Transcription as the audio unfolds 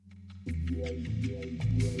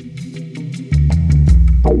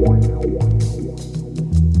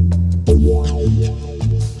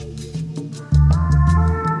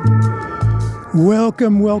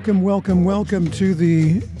Welcome to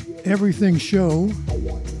the Everything Show.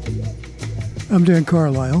 I'm Dan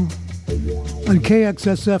Carlisle on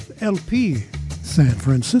KXSF LP, San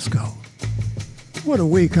Francisco. What a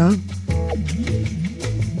week, huh?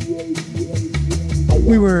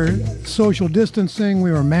 We were social distancing,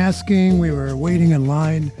 we were masking, we were waiting in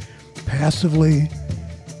line passively,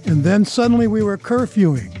 and then suddenly we were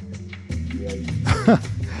curfewing.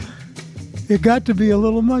 It got to be a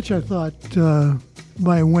little much, I thought,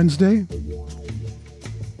 by Wednesday.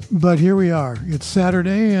 But here we are. It's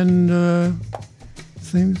Saturday, and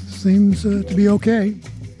seems to be okay.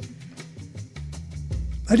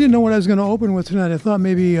 I didn't know what I was going to open with tonight. I thought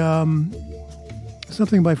maybe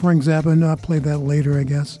something by Frank Zappa. No, I'll play that later, I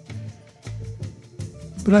guess.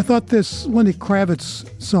 But I thought this Lenny Kravitz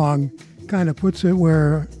song kind of puts it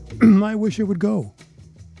where I wish it would go.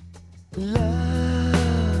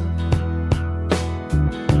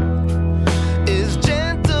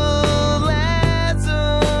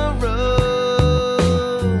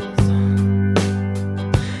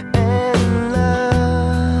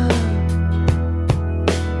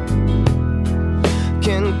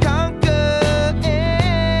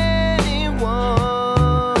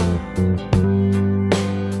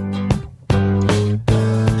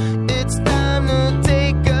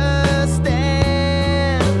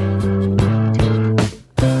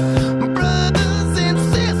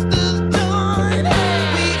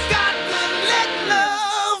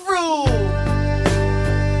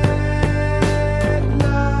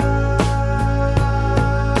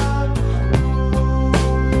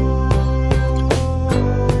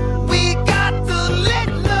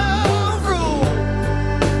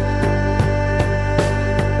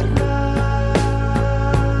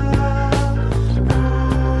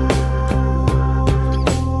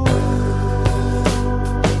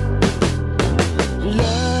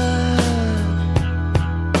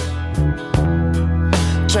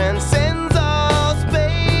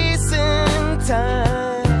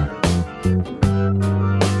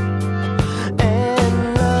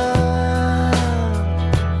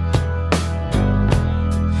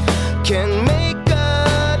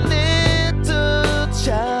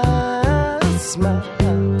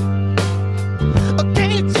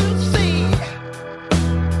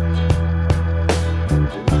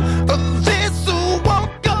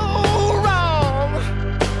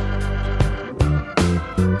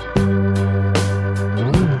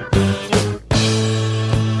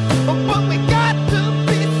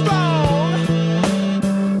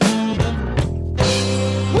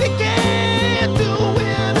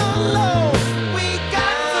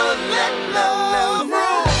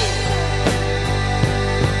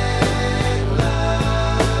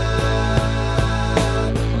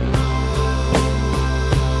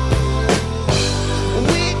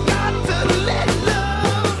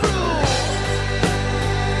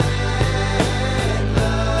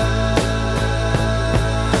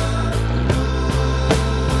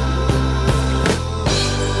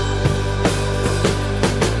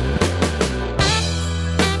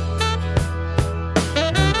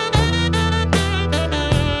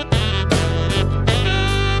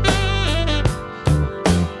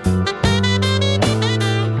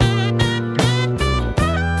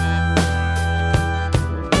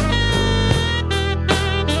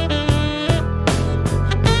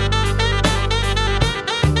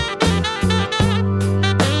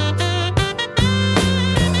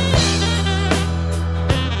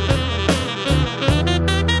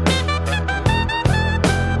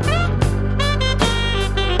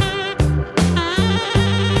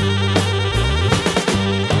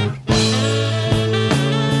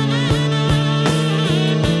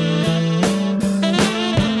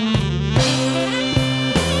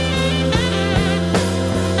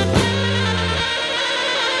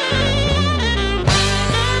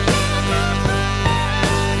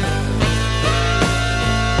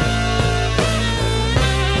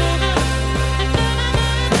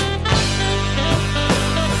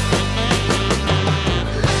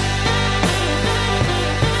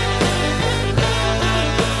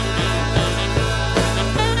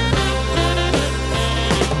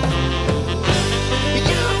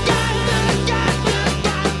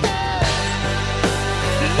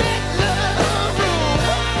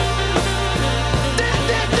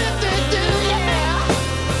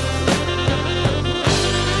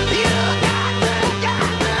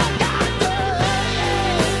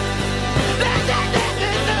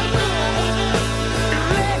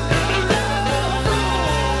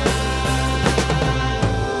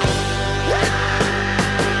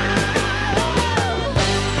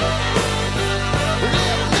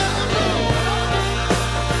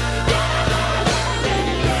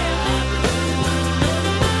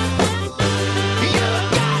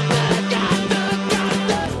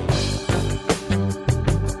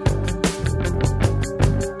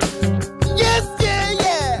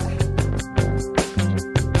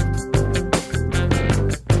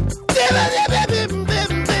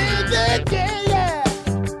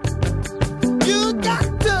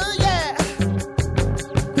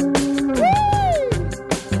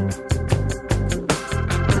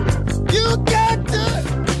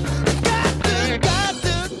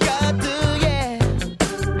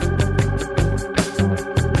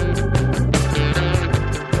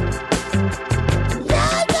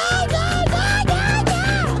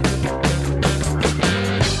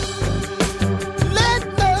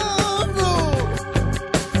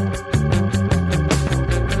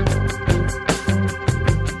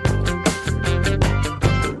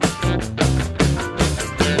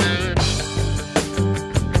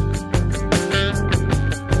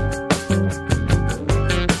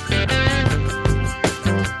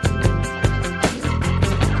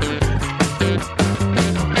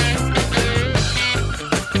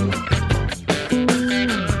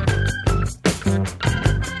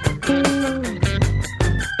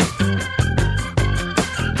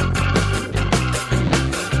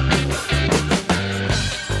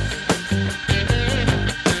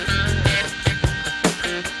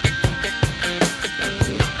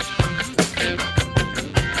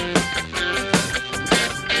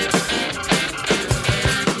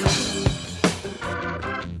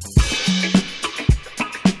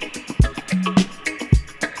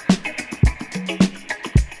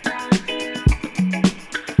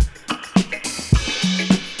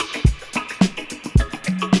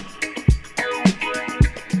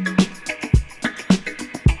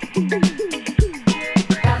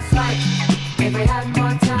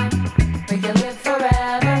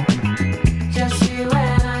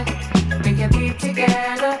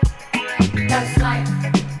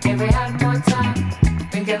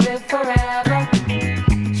 forever.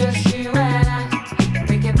 Just you and I,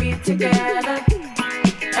 we can be together.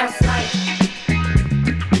 That's life.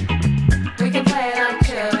 We can play like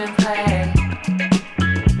children play.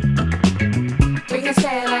 We can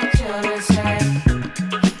say like children say.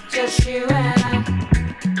 Just you and I,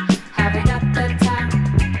 having up the time.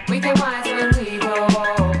 We get wise when we grow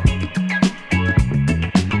old.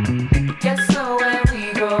 Get slow when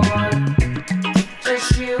we grow old.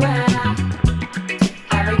 Just you and I,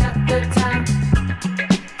 having up the time.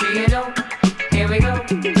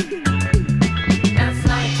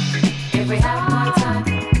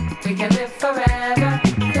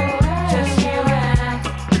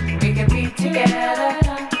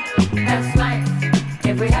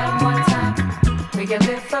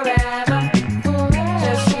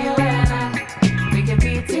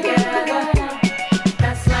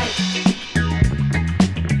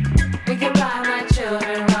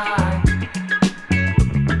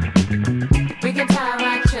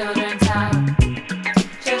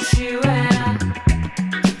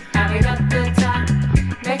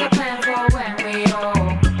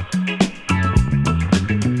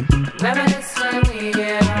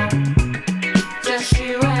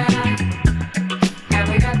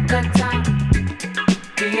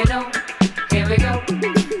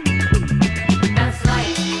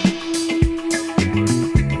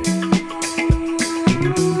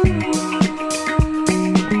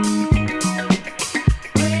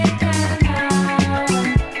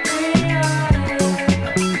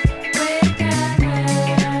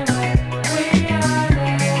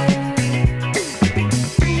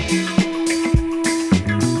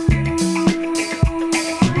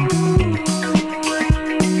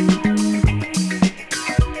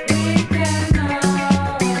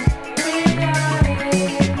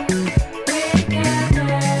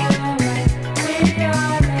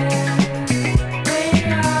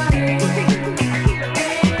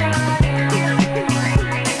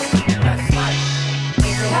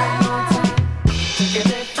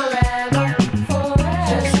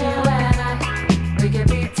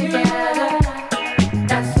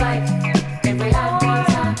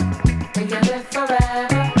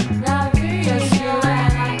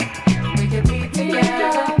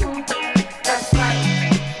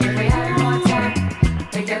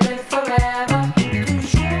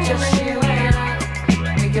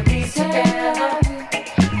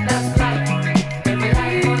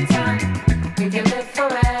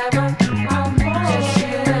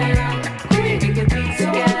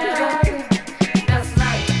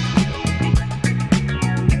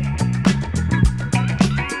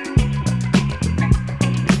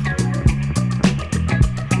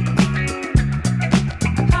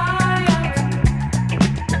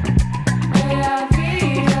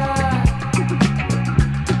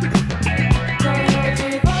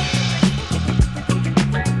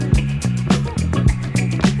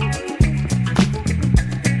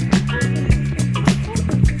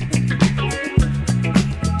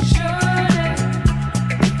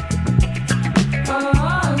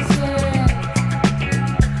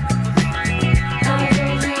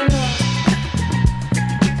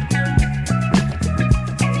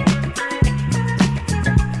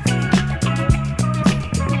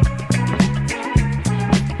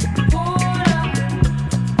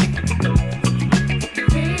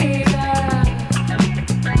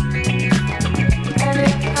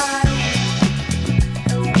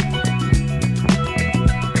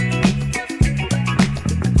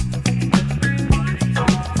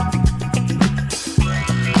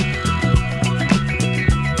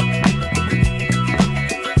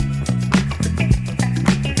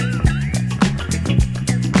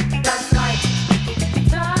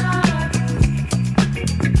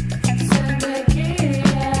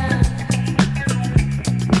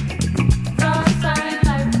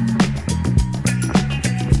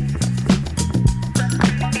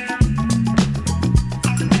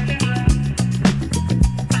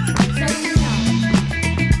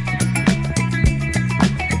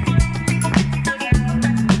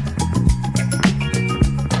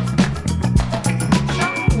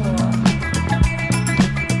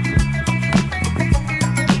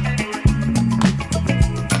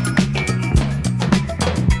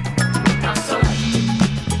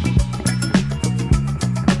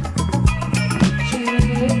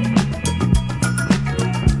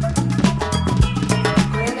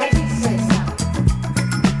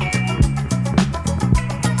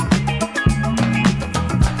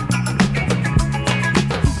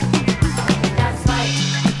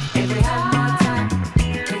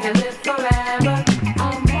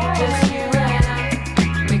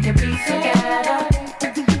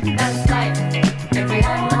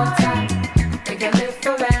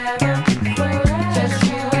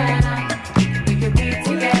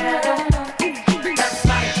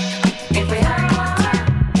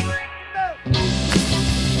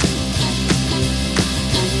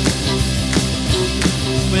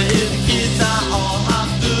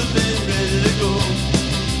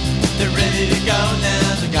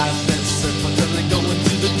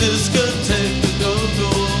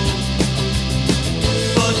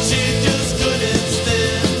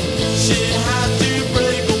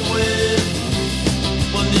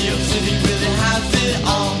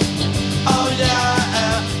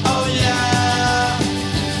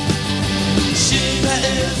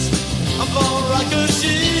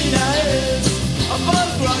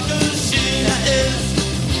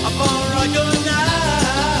 punk rocker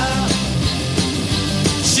now.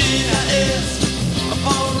 Sheena is a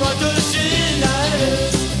punk rocker. Sheena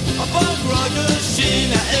is a punk rocker.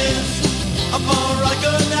 Sheena is a punk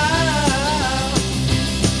rocker now.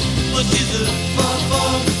 Well, she's a punk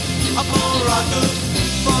rocker, punk rocker,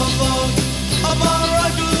 a punk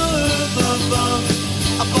rocker,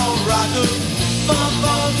 a punk rocker,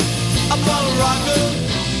 a punk rocker.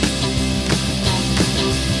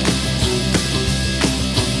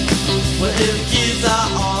 Well, if the kids are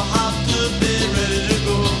all up to be ready to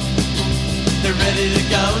go, they're ready to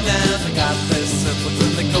go now. They got their slippers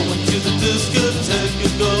and they're going to the discotheque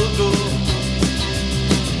and go.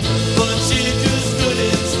 But she just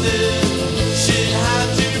couldn't stay. She had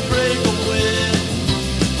to break away.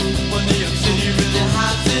 Well, New York City really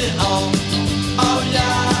has it all. Oh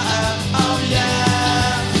yeah, oh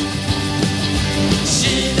yeah.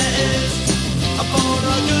 Sheena is a punk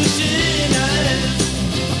rocker. Sheena is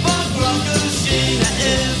a punk rocker. Sheena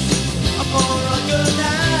is a punk rocker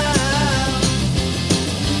now.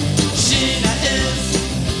 Sheena is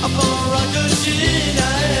a punk rocker. Sheena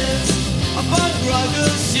is a punk rocker.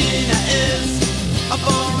 Sheena is a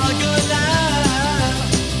punk rocker now.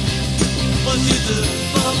 Well, she's a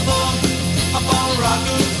punk rocker, a punk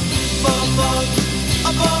rocker, a punk rocker,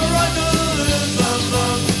 a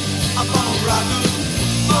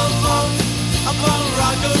punk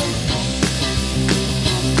rocker.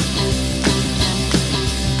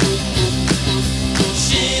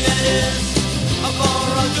 Sheena is a punk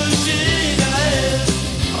rocker. Sheena is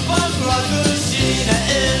a punk rocker. Sheena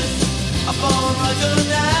is a punk rocker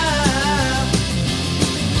now.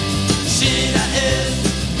 Sheena is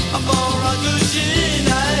a punk rocker.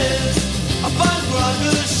 Sheena is a punk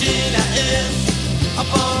rocker. Sheena is a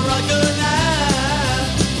punk rocker now.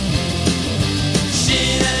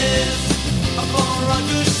 Sheena is a punk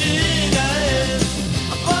rocker. Sheena is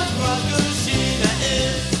a punk rocker. Sheena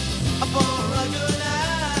is a punk rocker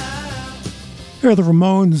now. They're the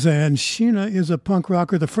Ramones, and Sheena is a punk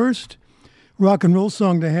rocker. The first rock and roll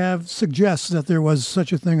song to have suggests that there was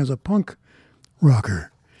such a thing as a punk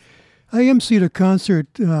rocker. I emceed a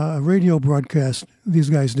concert, a radio broadcast these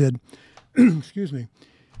guys did, excuse me,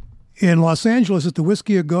 in Los Angeles at the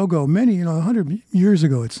Whiskey A Go-Go 100 years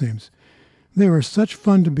ago, it seems. They were such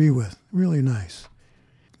fun to be with, really nice.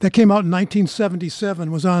 That came out in 1977,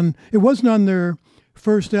 it wasn't on their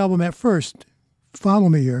first album at first, Follow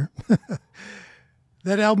Me Here.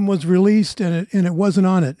 That album was released and it wasn't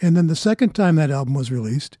on it. And then the second time that album was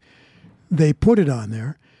released, they put it on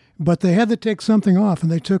there, but they had to take something off,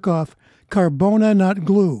 and they took off Carbona Not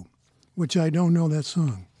Glue, which I don't know that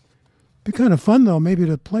song. Be kind of fun, though, maybe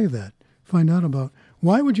to play that, find out about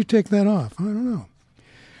why would you take that off? I don't know.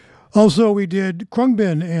 Also, we did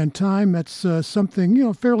Krungbin and Time. That's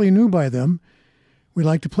something, fairly new by them. We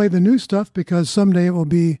like to play the new stuff because someday it will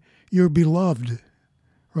be your beloved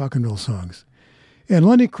rock and roll songs. And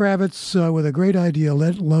Lenny Kravitz, with a great idea,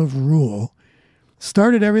 Let Love Rule,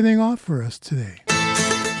 started everything off for us today.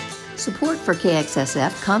 Support for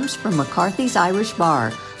KXSF comes from McCarthy's Irish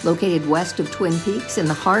Bar, located west of Twin Peaks in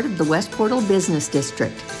the heart of the West Portal Business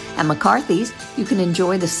District. At McCarthy's, you can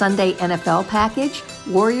enjoy the Sunday NFL package,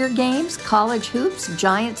 Warrior games, college hoops,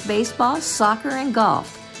 Giants baseball, soccer, and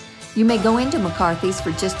golf. You may go into McCarthy's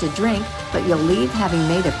for just a drink, but you'll leave having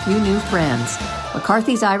made a few new friends.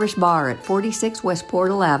 McCarthy's Irish Bar at 46 West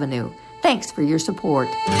Portal Avenue. Thanks for your support.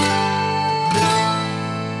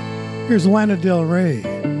 Here's Lana Del Rey.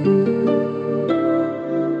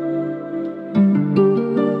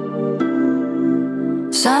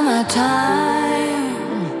 Summertime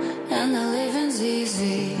and the living's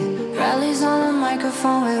easy. Rallies on the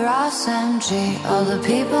microphone with Ross MG. All the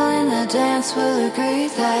people in the dance will agree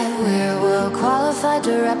that we're well qualified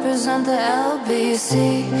to represent the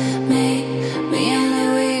LBC. Me and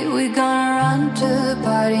Louie, we gonna run to the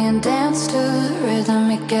party and dance to the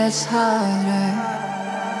rhythm. It gets harder.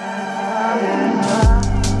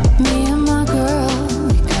 Me and my girl,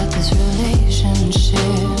 we got this relationship.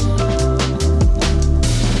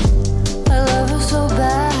 I love her so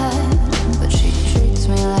bad, but she treats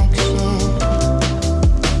me like shit.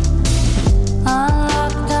 I'm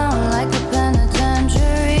locked down like a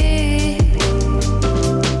penitentiary.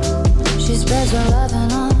 She spreads her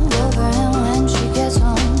loving all over, and when she gets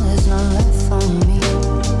home, there's none left for me.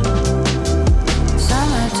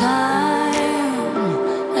 Summertime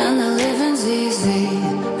and the living's easy.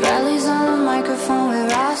 Rallies on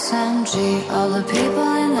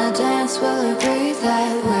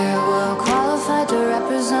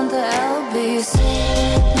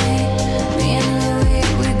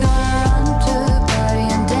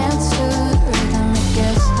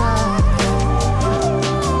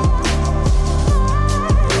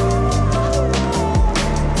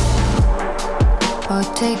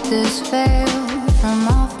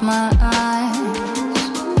my eyes.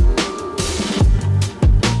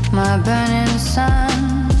 My burning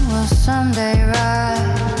sun will someday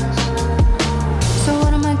rise. So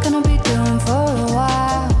what am I gonna be doing for a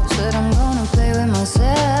while? Said I'm gonna play with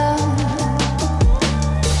myself.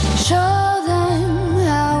 Show them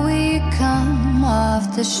how we come off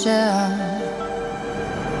the shelf.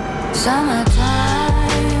 Summertime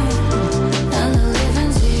and the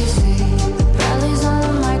living's easy. Rallies on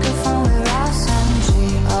the microphone with Ross and G.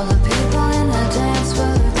 All the people in the dance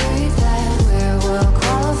will agree that we're well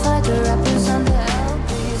qualified to represent the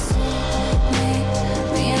LBC.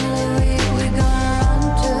 Me and Louis, we gonna run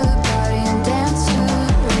to the party and dance to the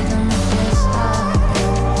rhythm of this heart.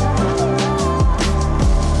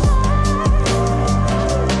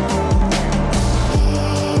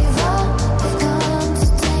 Evil, they come to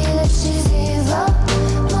tell you that she's evil.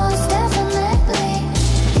 Most definitely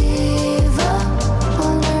evil.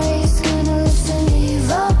 Wonder he's gonna listen.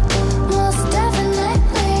 Evil, most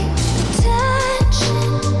definitely.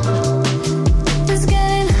 Tension is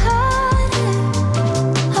getting harder.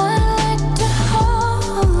 I'd like to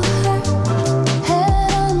hold her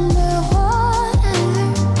head underwater.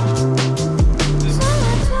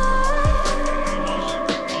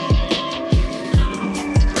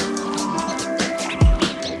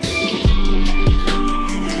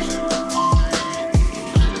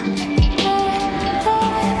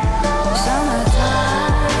 Summertime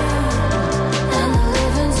and the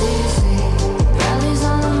living's easy. Rallies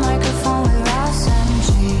on the microphone with Ross and G.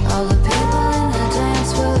 All the people in the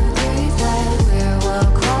dance will agree that we're well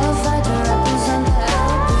qualified to represent the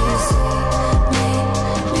LBC.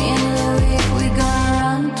 Me and Louis, we gonna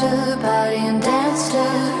run to the party and dance to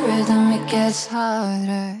the rhythm. It gets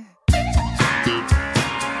harder.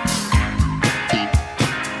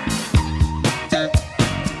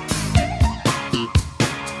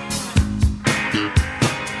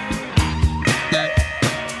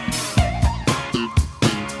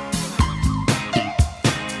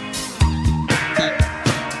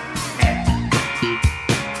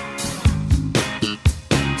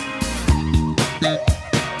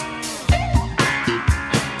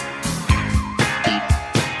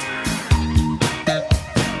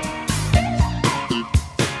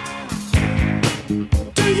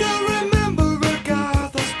 Do you remember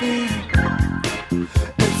Agatha's beer?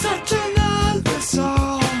 It's such an Elvis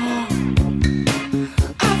song.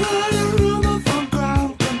 I've heard a rumor from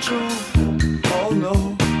ground control. Oh no,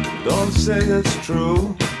 don't say it's true.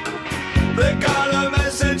 They got a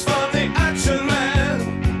message from the action man.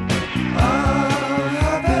 I'm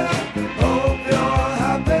happy, hope you're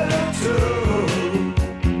happy too.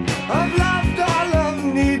 I've loved all of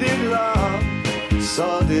needed love.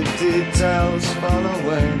 Saw the details fall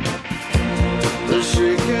away. The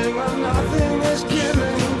shrieking when nothing is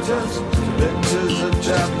killing. Just pictures of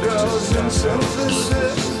chap girls and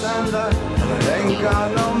synthesis. And I ain't got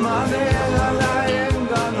no money and I ain't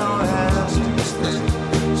got no hands.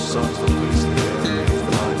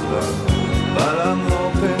 But I'm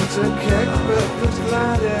hoping to kick because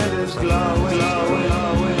planet is glowing.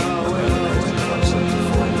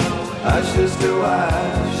 Ashes to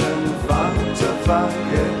ash and funk to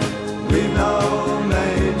funky. We know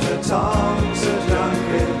Major Tom's a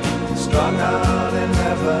junkie, strung out in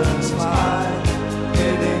heaven's high,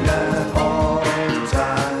 hitting an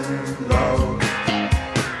all-time low.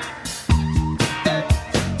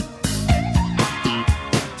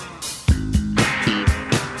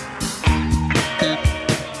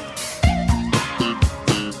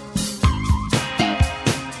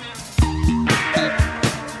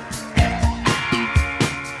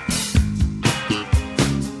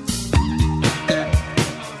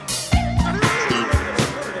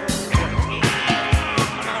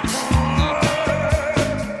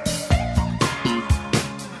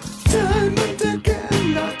 Time and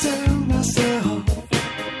again I tell myself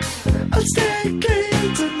I'll stay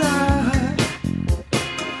clean tonight.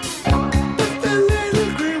 But the little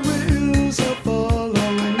green wheels are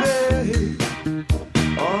following me.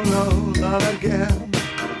 Oh no, not again.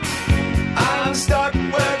 I'm stuck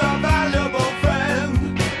with a valuable friend.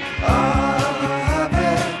 I'm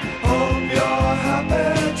happy, hope you're happy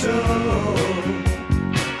too.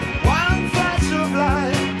 One flash of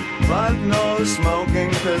light, but no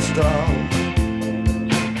smoking pistol.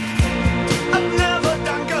 I've never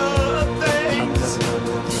done good things.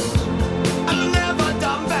 I've never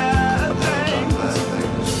done bad things.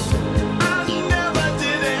 I never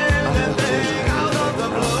did anything out of the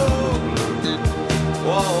blue.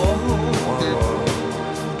 Whoa.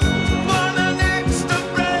 Want an axe to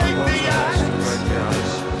break the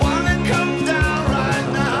ice. Wanna come down right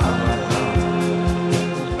now.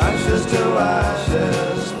 Ashes to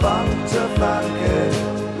ashes, fire. Dr. Funky,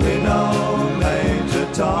 we know Major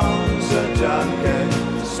Tom's a junkie,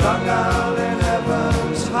 strung out in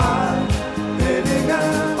heaven's high, hitting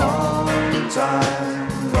an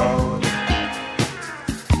on-time road.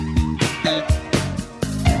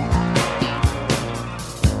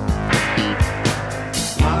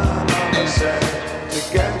 My mama said to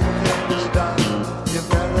get things done, you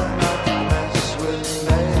better not mess with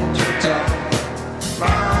Major Tom.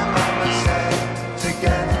 My mama said to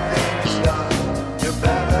get things done, you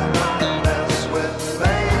better not mess with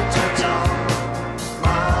Major Tom.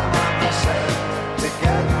 My mama said to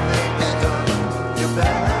get things done, you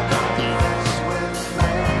better not mess with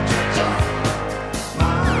Major Tom.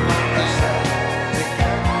 My mama said to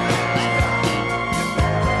get things done, you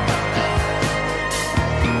better not mess with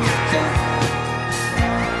Major Tom.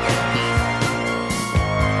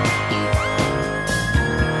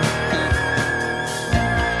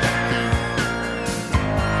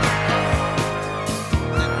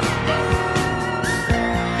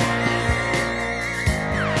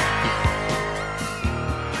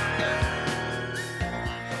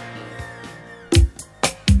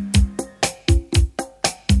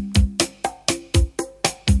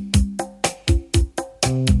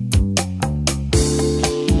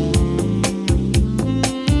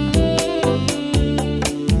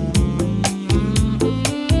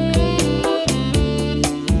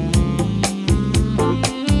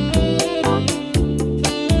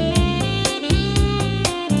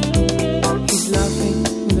 He's laughing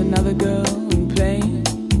with another girl and playing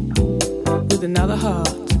with another heart.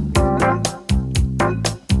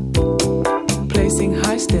 Placing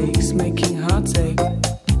high stakes, making hearts ache.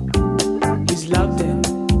 He's loved in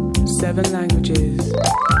 7 languages.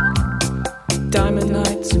 Diamond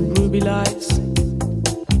nights and ruby lights.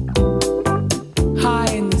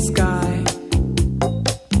 High in the sky.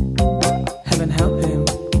 Heaven help him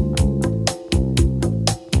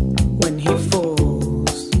when he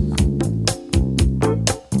falls.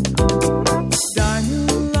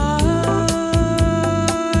 Diamond light,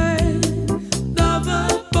 lover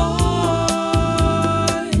boy.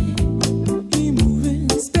 He move in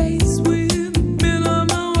space with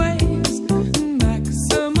minimum waves,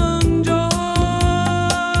 maximum joy.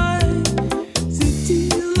 City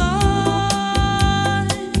lights,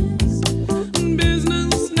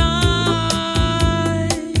 business nights.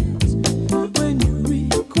 When you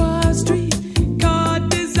require streetcar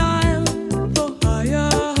desire for higher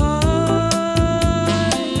heights.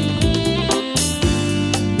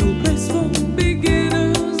 No place for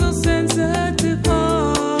beginners or sensitive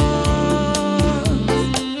hearts.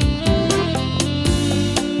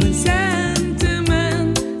 When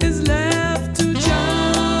sentiment is left to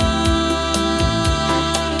chance.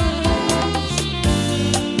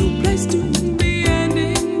 No place to be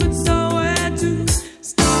ending, but somewhere to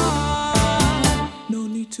start. No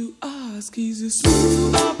need to ask, he's a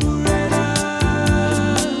smooth operator.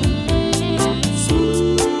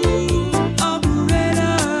 Smooth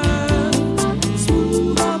operator.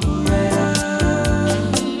 Smooth operator.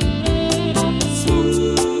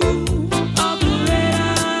 Smooth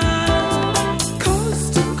operator. Coast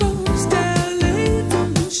to coast, LA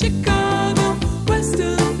from Chicago, west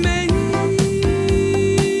of Maine.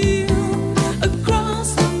 Across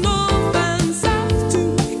the north and south to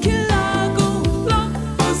Kilago, block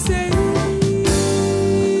for sale.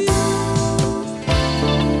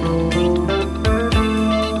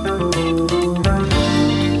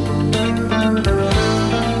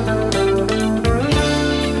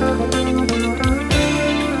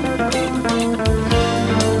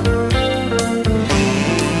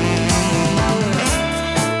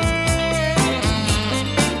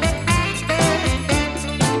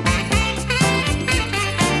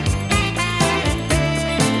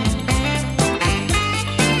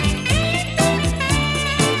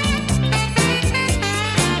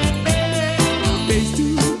 Face to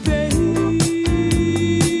face,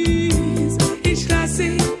 each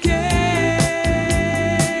classic case.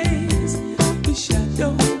 The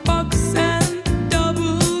shadow box and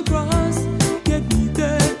double cross get me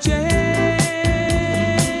the chase.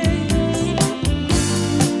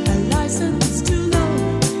 A license to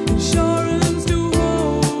love, insurance to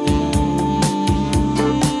hold.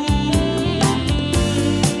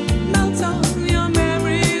 Melts on your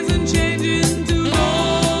memories and change into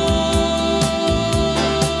gold.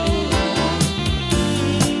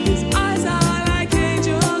 His eyes are like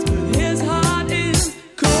angels, but his heart is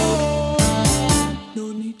cold. No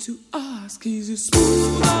need to ask, he's a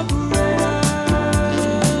smooth operator.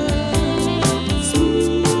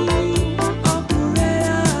 Smooth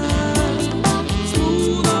operator.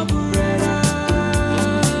 Smooth operator.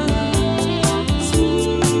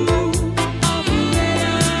 Smooth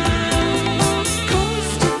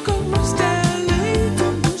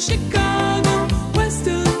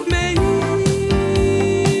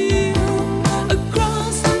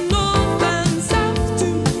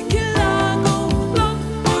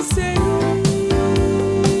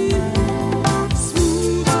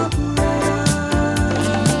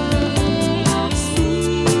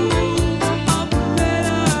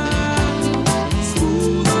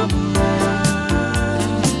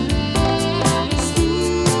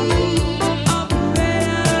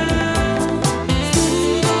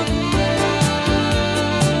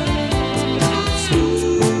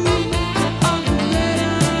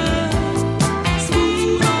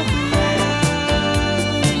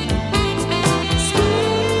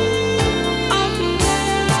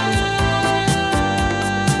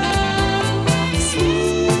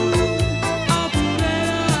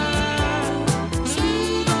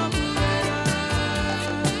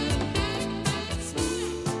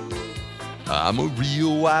I'm a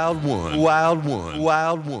real wild one, wild one,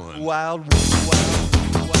 wild one, wild one, wild one.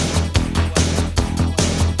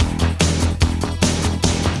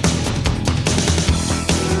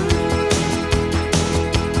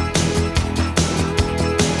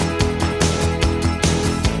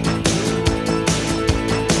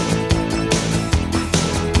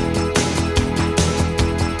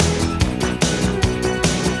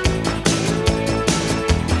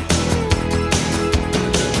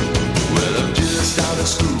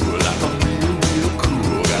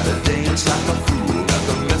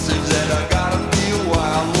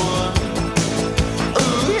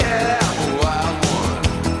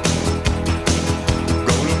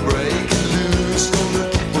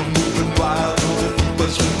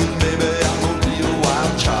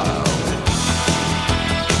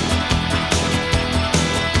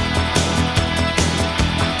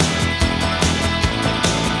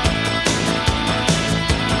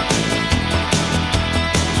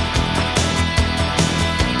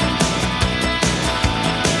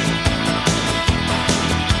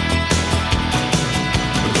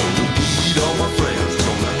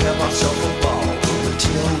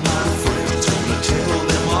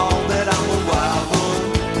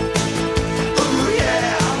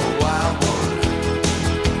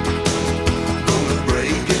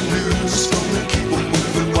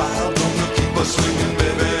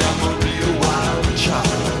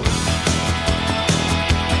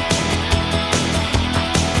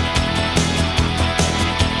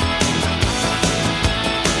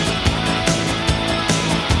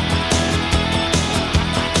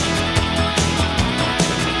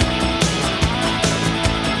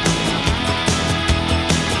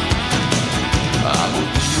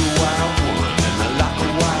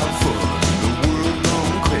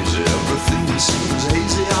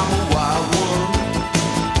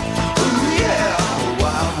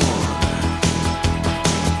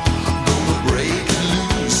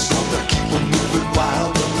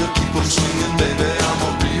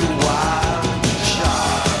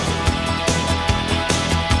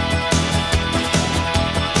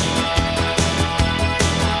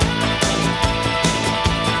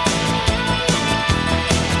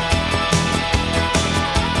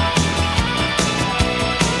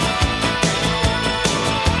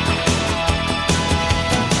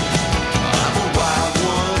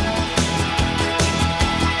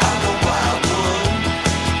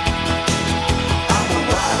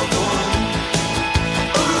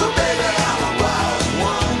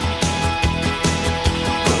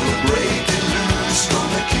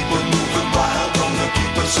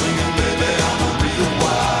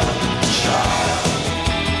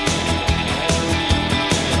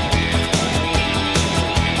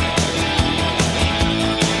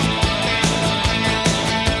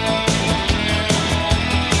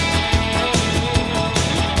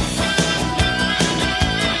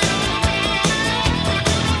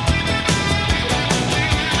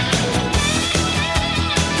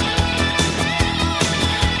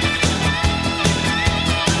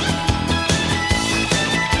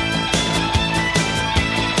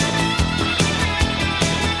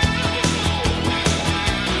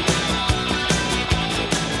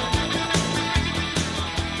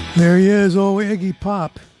 There he is, old Iggy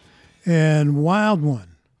Pop, and Wild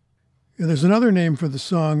One. And there's another name for the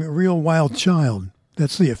song, Real Wild Child.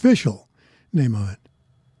 That's the official name of it.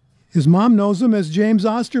 His mom knows him as James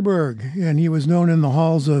Osterberg, and he was known in the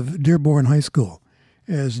halls of Dearborn High School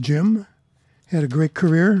as Jim. Had a great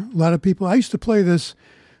career. A lot of people. I used to play this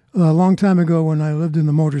a long time ago when I lived in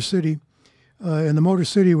the Motor City. And the Motor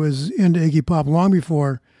City was into Iggy Pop long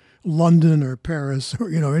before London or Paris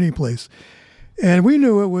or, any place. And we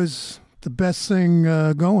knew it was the best thing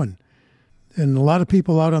going. And a lot of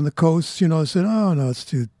people out on the coast, said, oh, no, it's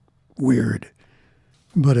too weird.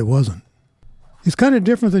 But it wasn't. He's kind of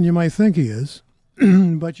different than you might think he is.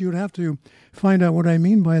 But you'd have to find out what I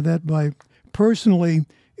mean by that by personally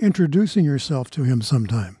introducing yourself to him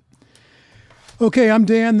sometime. Okay, I'm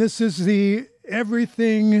Dan. This is the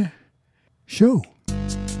Everything Show.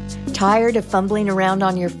 Tired of fumbling around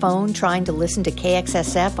on your phone trying to listen to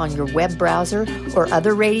KXSF on your web browser or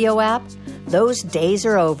other radio app? Those days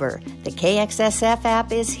are over. The KXSF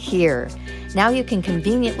app is here. Now you can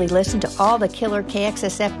conveniently listen to all the killer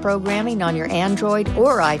KXSF programming on your Android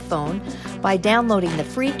or iPhone by downloading the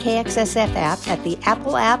free KXSF app at the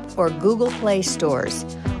Apple App or Google Play stores.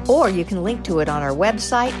 Or you can link to it on our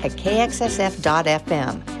website at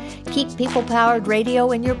kxsf.fm. Keep people-powered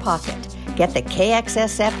radio in your pocket. Get the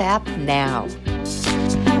KXSF app now.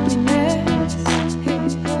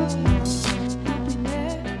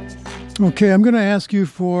 Okay, I'm going to ask you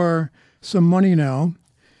for some money now.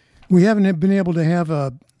 We haven't been able to have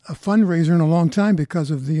a fundraiser in a long time because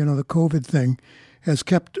of the COVID thing has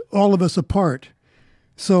kept all of us apart.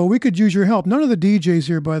 So we could use your help. None of the DJs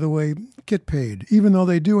here, by the way, get paid, even though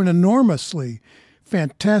they do an enormously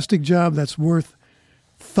fantastic job that's worth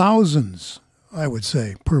thousands, I would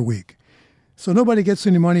say, per week. So nobody gets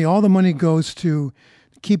any money. All the money goes to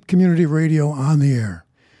keep community radio on the air.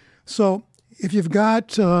 So if you've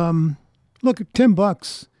got, look,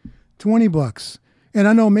 $10, $20, and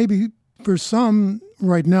I know maybe for some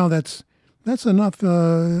right now that's enough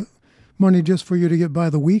money just for you to get by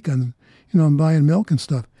the week on, and buying milk and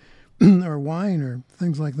stuff, or wine or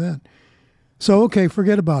things like that. So, okay,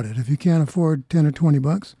 forget about it. If you can't afford $10 or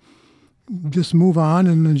 $20, just move on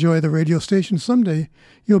and enjoy the radio station. Someday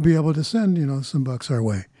you'll be able to send, some bucks our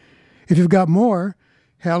way. If you've got more,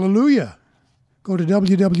 hallelujah. Go to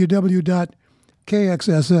www.kxsf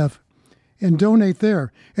and donate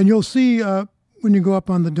there. And you'll see when you go up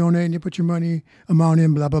on the donate and you put your money amount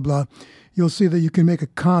in, blah, blah, blah, you'll see that you can make a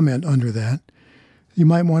comment under that. You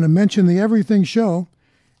might want to mention the Everything Show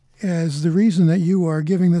as the reason that you are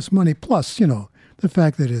giving this money, plus, the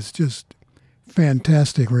fact that it's just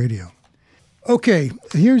fantastic radio. Okay,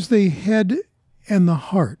 here's the head and the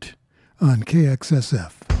heart on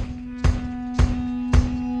KXSF.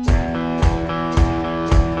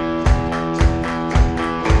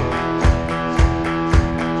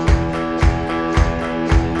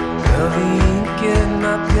 Well, the ink in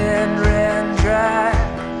my pen ran dry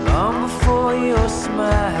long before your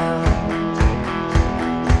smile,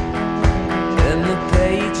 and the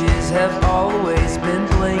pages have always been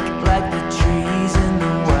blank like the trees in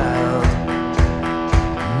the wild.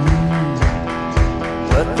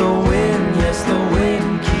 But the wind, yes, the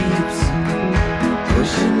wind keeps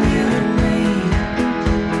pushing you and me.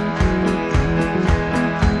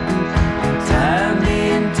 Time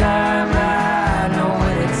in, time out, I know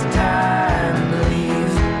when it's time to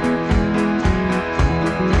leave.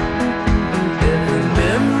 And the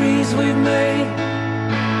memories we've made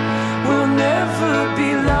will never be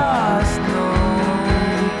lost.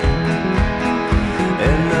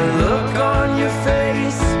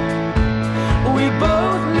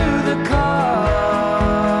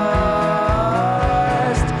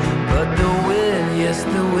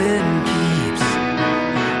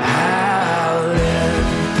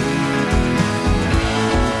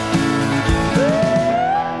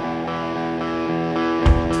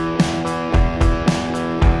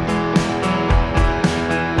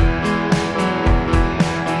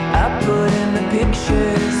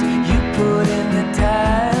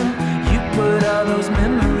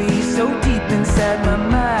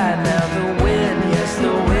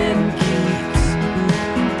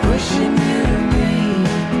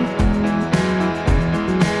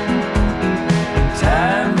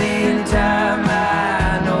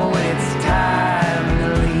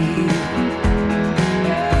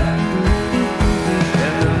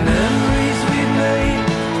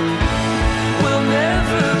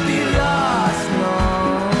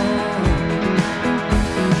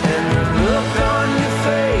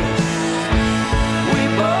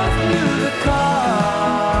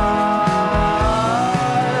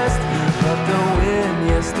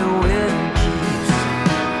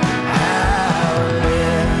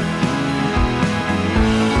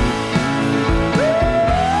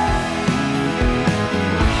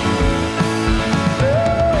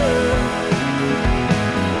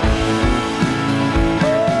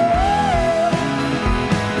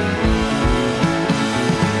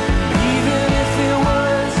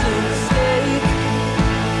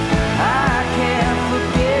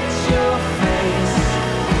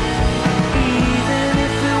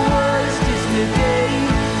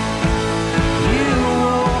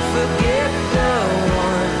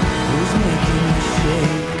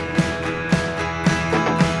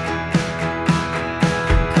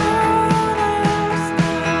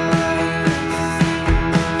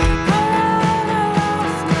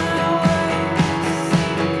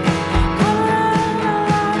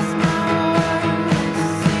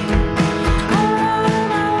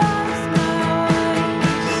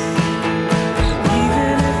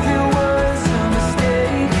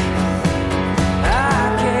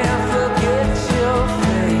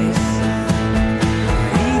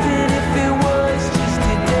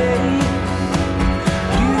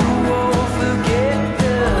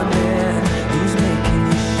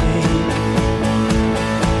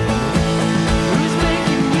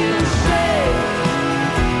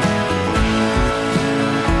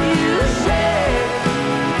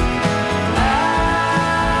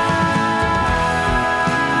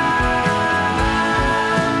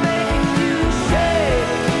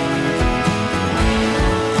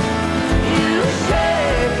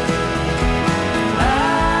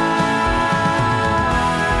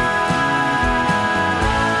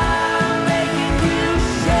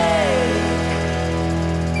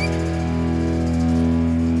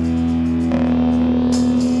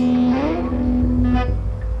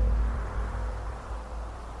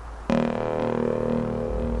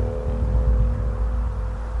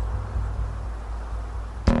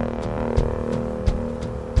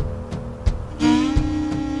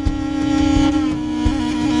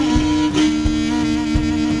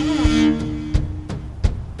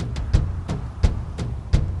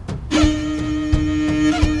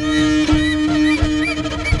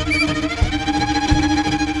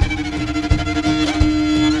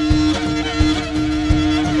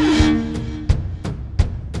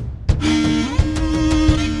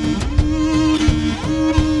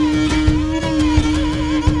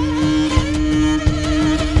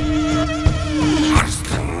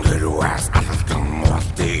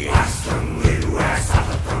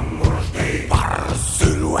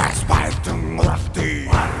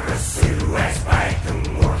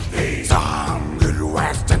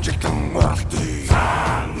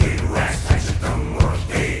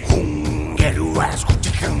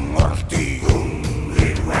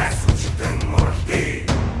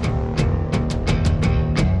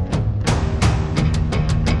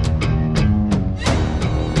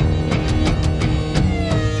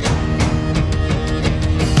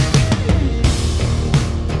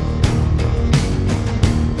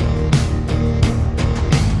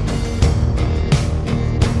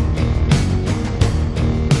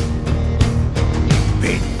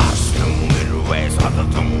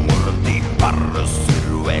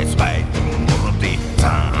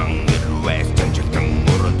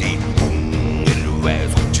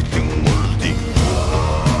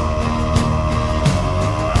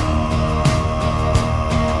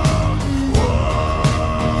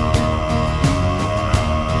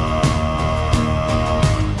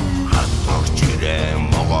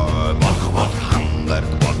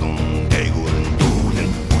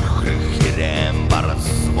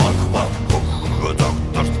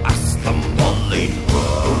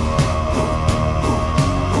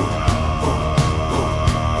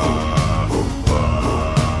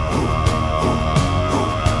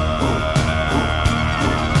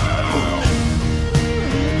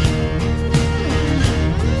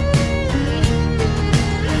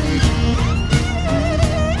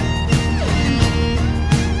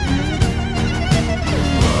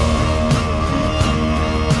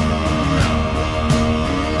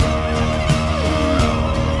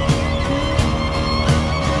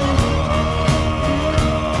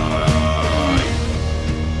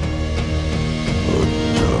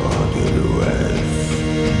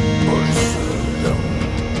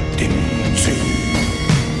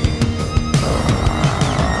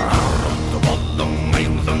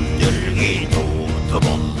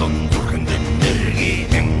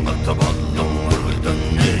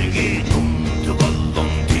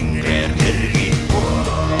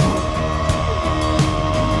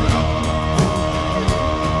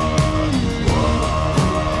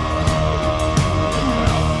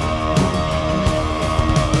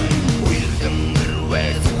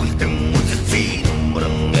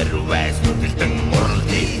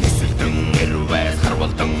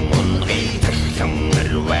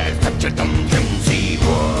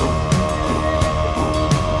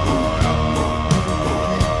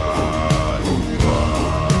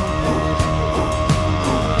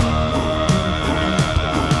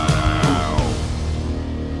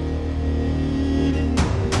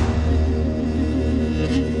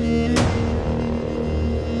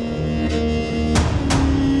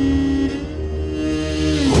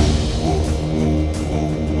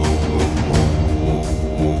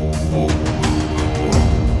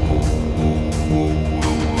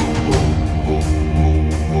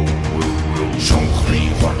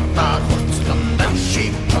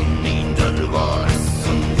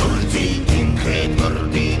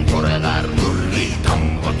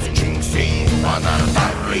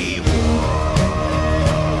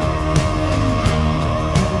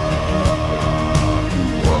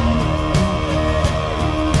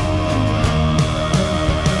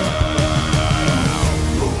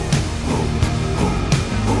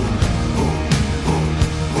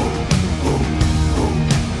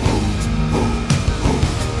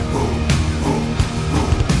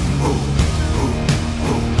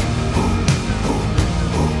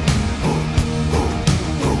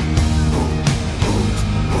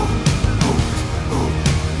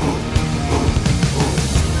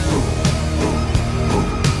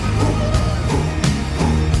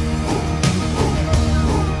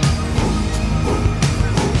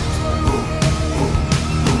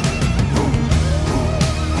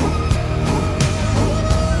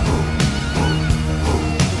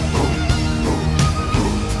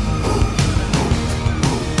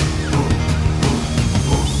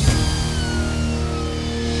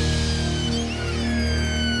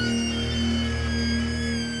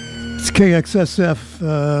 KXSF.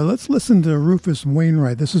 Let's listen to Rufus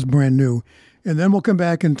Wainwright. This is brand new. And then we'll come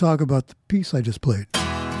back and talk about the piece I just played.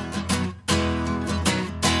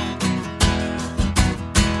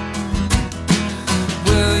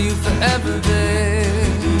 Will you forever be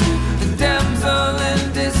the damsel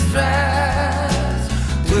in distress?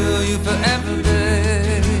 Will you forever be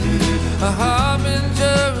a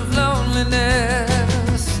harbinger of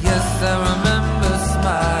loneliness? Yes, I remember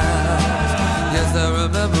smiles. Yes, I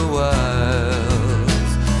remember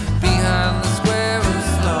worlds behind the square of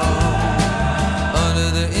Sloan, under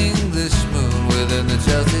the English moon within the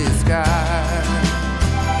Chelsea sky.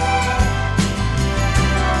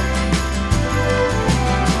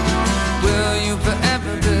 Will you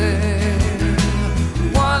forever be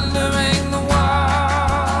wandering the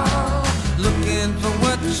world, looking for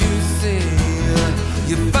what you see?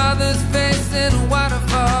 Your father's face in a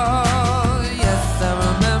waterfall. Yes, I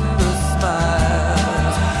remember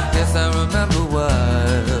smiles. Yes, I remember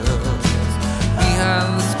worlds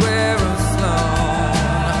behind the square of Sloan,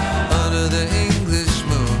 under the English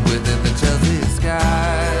moon within the Chelsea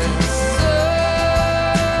skies. So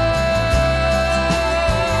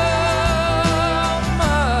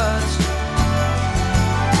much.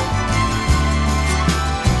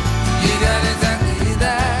 You got exactly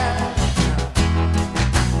that.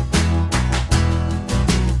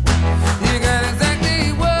 You got exactly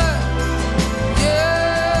what you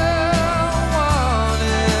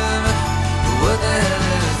wanted. What the hell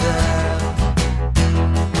is that?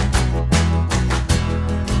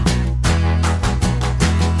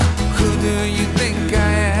 Who do you think I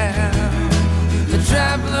am? A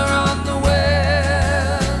traveler on the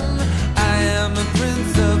wind. I am a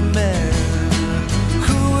prince of men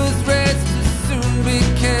who is raised to soon be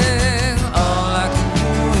king. All I can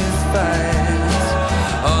do is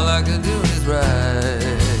fight. All I can do is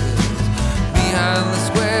rise behind the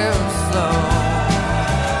square of Sloan,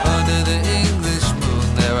 under the English moon.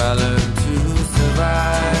 There I learned to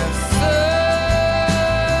survive. So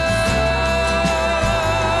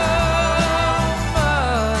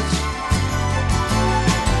much.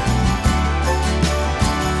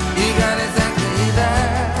 You got exactly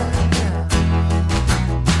that.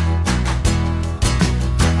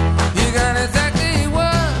 You got exactly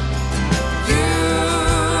what you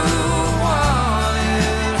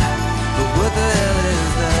wanted. But what the hell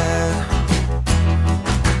is that?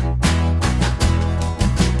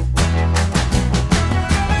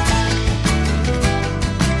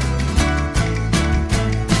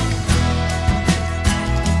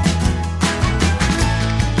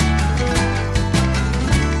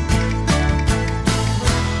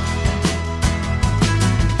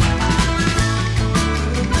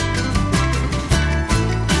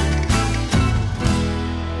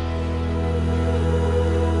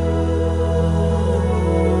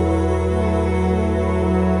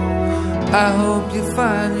 I hope you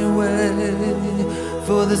find your way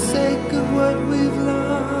for the sake of what we've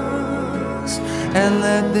lost, and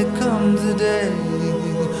let there come a day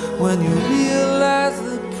when you realize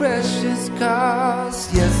the precious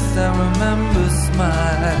cost. Yes, I remember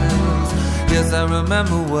smiles. Yes, I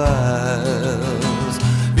remember worlds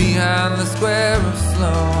behind the square of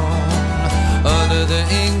Sloan, under the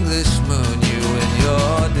English moon. You in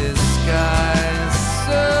your disguise.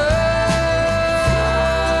 So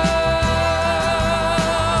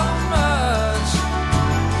much.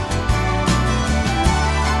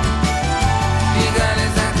 You got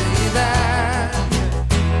exactly that.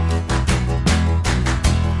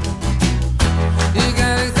 You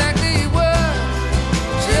got exactly what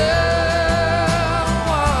you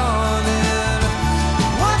wanted.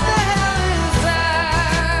 What the hell is that?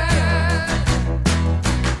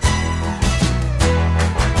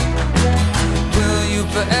 Will you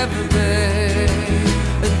forever be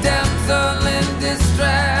a damsel in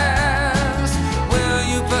distress? Will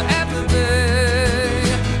you forever be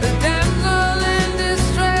a damsel in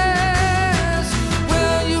distress?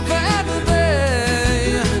 Will you forever be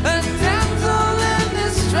a damsel in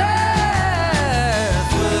distress?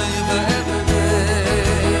 Will you forever be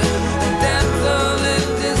a damsel in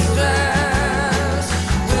distress?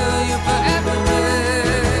 Will you forever be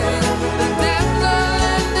a damsel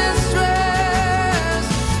in distress?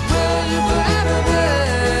 Will you forever be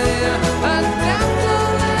a damsel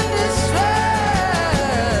in distress?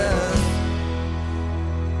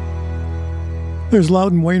 There's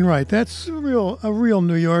Loudon Wainwright. That's a real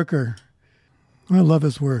New Yorker. I love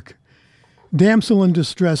his work. Damsel in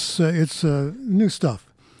Distress, it's new stuff.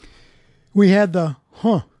 We had the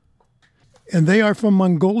and they are from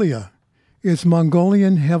Mongolia. It's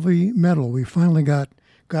Mongolian heavy metal. We finally got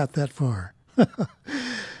that far.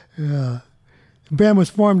 Yeah. The band was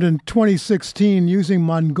formed in 2016 using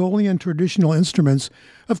Mongolian traditional instruments,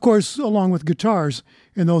 of course, along with guitars.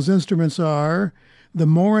 And those instruments are the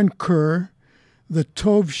Morin Kur, the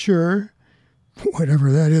Tovshur,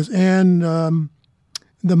 whatever that is, and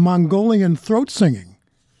the Mongolian throat singing.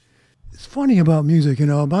 It's funny about music, you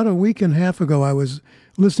know. About a week and a half ago, I was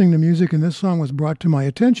listening to music, and this song was brought to my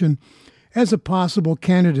attention as a possible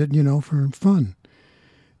candidate, you know, for fun.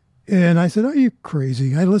 And I said, are you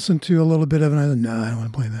crazy? I listened to a little bit of it, and I said, no, I don't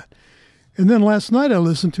want to play that. And then last night I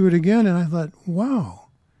listened to it again, and I thought, wow,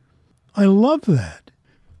 I love that.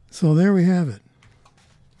 So there we have it.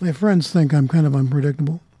 My friends think I'm kind of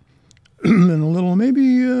unpredictable. And a little,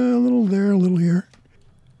 maybe a little there, a little here.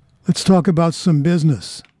 Let's talk about some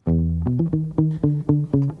business.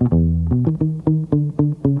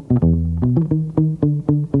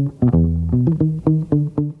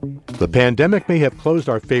 The pandemic may have closed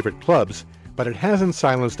our favorite clubs, but it hasn't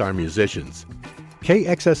silenced our musicians.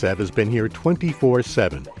 KXSF has been here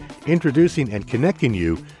 24/7, introducing and connecting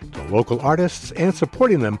you to local artists and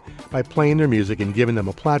supporting them by playing their music and giving them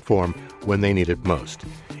a platform when they need it most.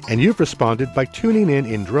 And you've responded by tuning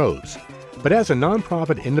in droves. But as a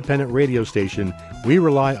nonprofit independent radio station, we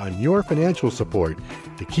rely on your financial support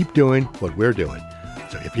to keep doing what we're doing.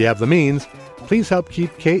 So if you have the means, please help keep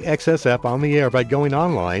KXSF on the air by going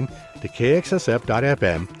online to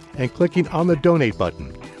kxsf.fm and clicking on the donate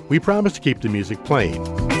button. We promise to keep the music playing.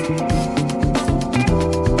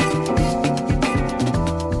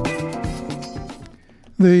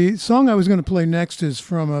 The song I was going to play next is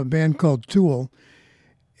from a band called Tool.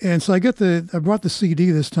 And so I brought the CD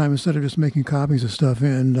this time instead of just making copies of stuff.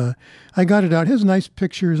 And I got it out. It has nice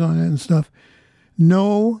pictures on it and stuff.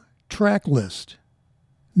 No track list.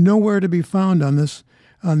 Nowhere to be found on this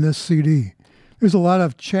CD. There's a lot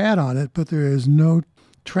of chat on it, but there is no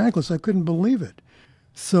track list. I couldn't believe it.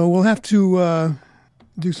 So we'll have to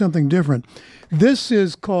do something different. This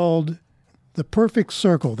is called The Perfect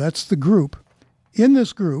Circle. That's the group. In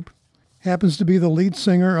this group happens to be the lead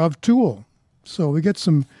singer of Tool. So we get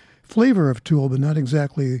some flavor of Tool, but not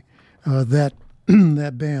exactly that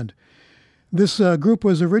band. This group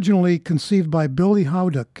was originally conceived by Billy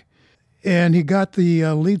Howduck, and he got the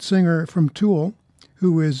lead singer from Tool,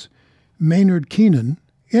 who is Maynard Keenan,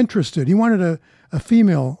 interested. He wanted a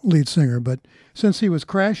female lead singer, but since he was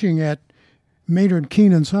crashing at Maynard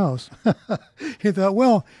Keenan's house, he thought,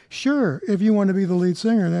 well, sure, if you want to be the lead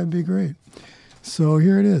singer, that'd be great. So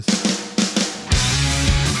here it is.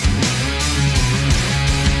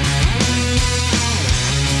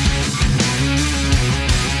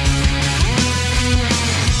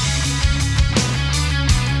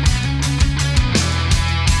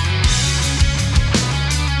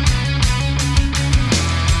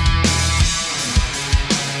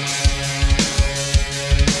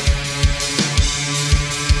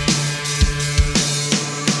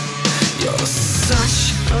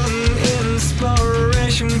 Such an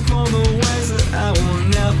inspiration for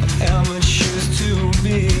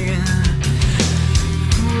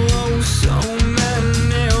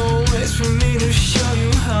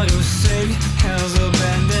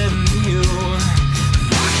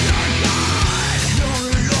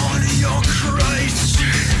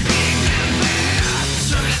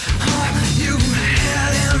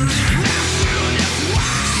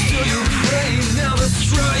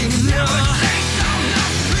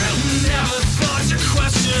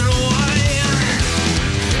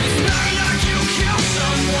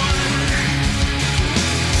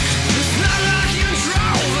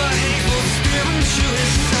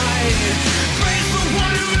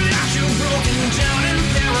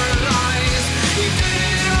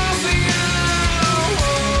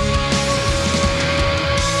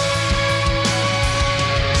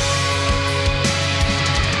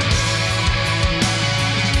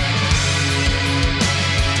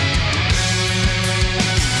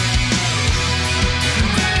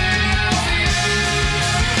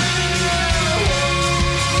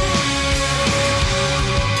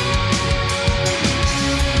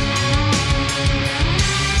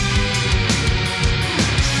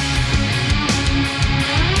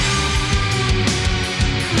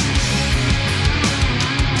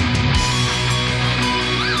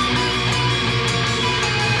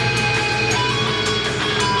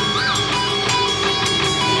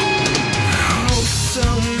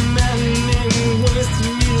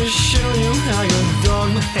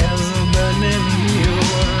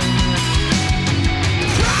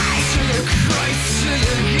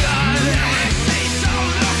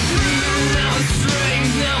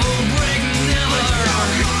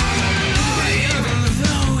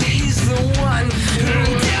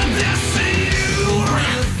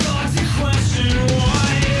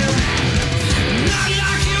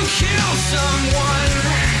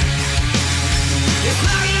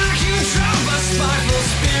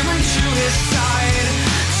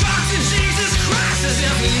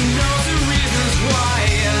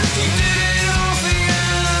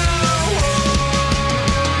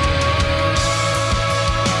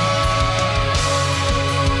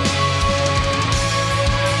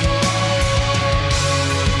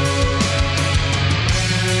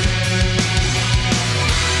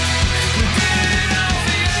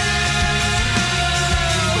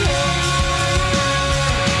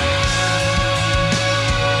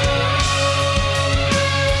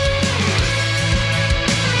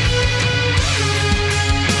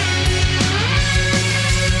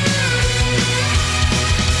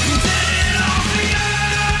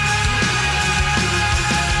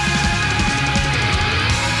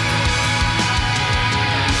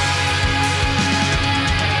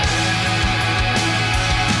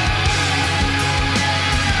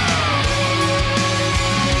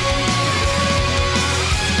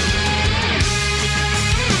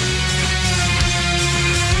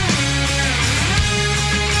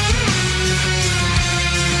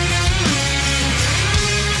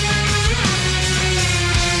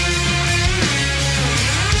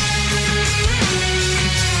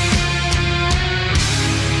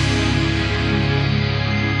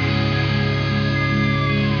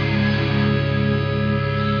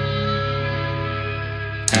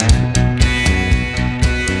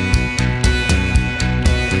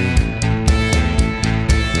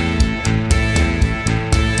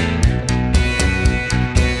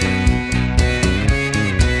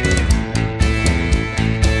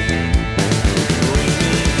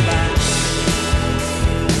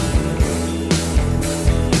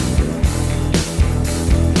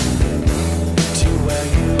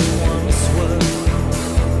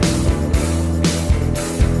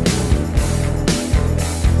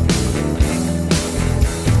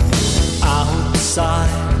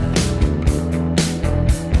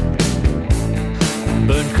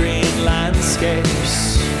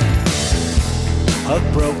landscapes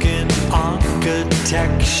of broken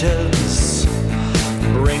architectures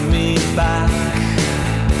bring me back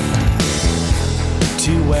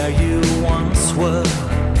to where you once were,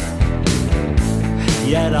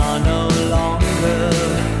 yet are no longer.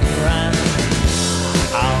 And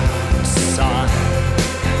outside,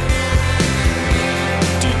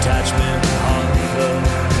 detachment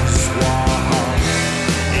hovers while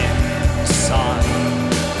inside,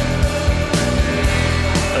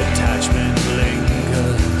 attachment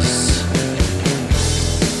lingers.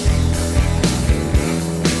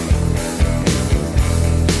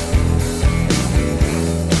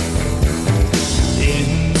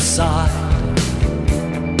 Inside,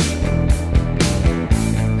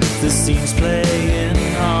 the scenes play in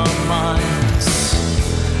our minds.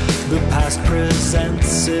 The past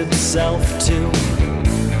presents itself to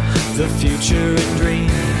the future in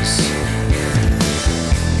dreams,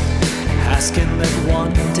 asking that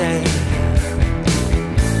one day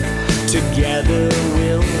together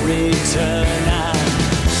we'll return. And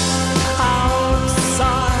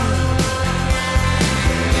outside,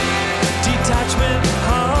 detachment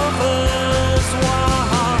hovers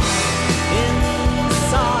while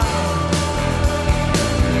inside,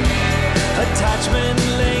 attachment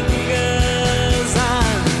lingers.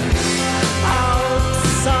 And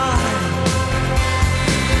outside,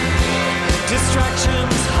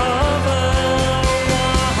 distractions hover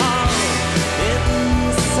while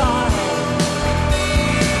inside,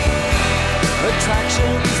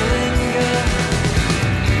 attractions linger.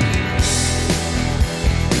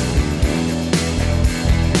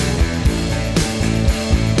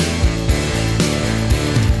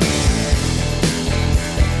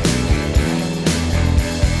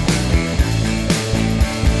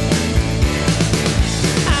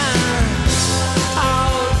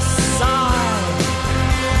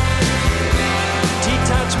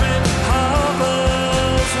 Detachment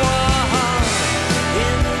hovers while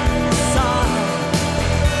inside,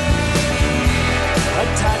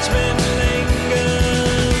 attachment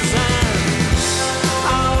lingers. And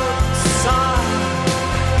outside,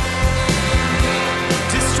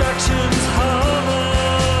 distractions hover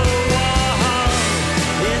while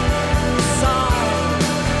inside,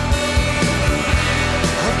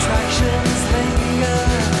 attractions linger.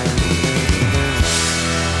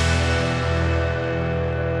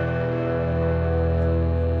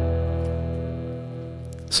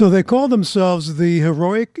 So they call themselves the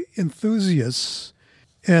Heroic Enthusiasts,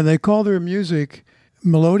 and they call their music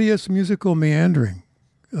melodious musical meandering.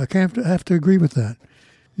 I have to agree with that.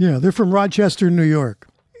 Yeah, they're from Rochester, New York.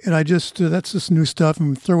 And I just, that's just new stuff,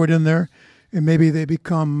 and throw it in there, and maybe they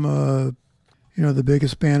become, the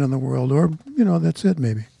biggest band in the world, or, that's it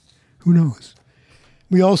maybe. Who knows?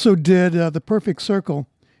 We also did The Perfect Circle.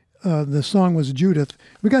 The song was Judith.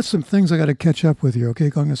 We got some things I got to catch up with you, okay?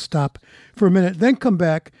 I'm going to stop for a minute, then come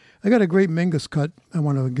back. I got a great Mingus cut I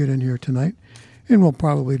want to get in here tonight, and we'll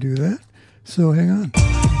probably do that. So hang on.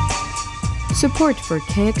 Support for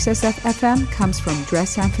KXSF-FM comes from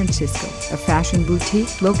Dress San Francisco, a fashion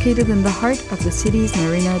boutique located in the heart of the city's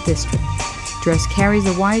Marina District. Dress carries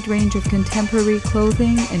a wide range of contemporary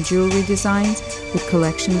clothing and jewelry designs with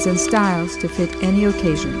collections and styles to fit any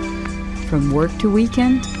occasion, from work to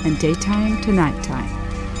weekend and daytime to nighttime.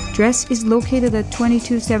 Dress is located at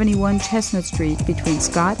 2271 Chestnut Street between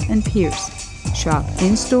Scott and Pierce. Shop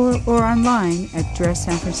in-store or online at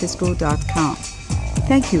dresssanfrancisco.com.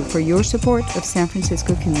 Thank you for your support of San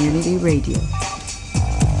Francisco Community Radio.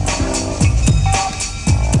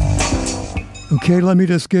 Okay, let me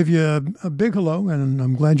just give you a big hello, and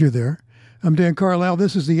I'm glad you're there. I'm Dan Carlisle.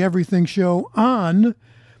 This is the Everything Show on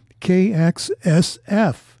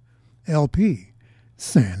KXSF LP,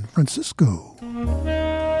 San Francisco.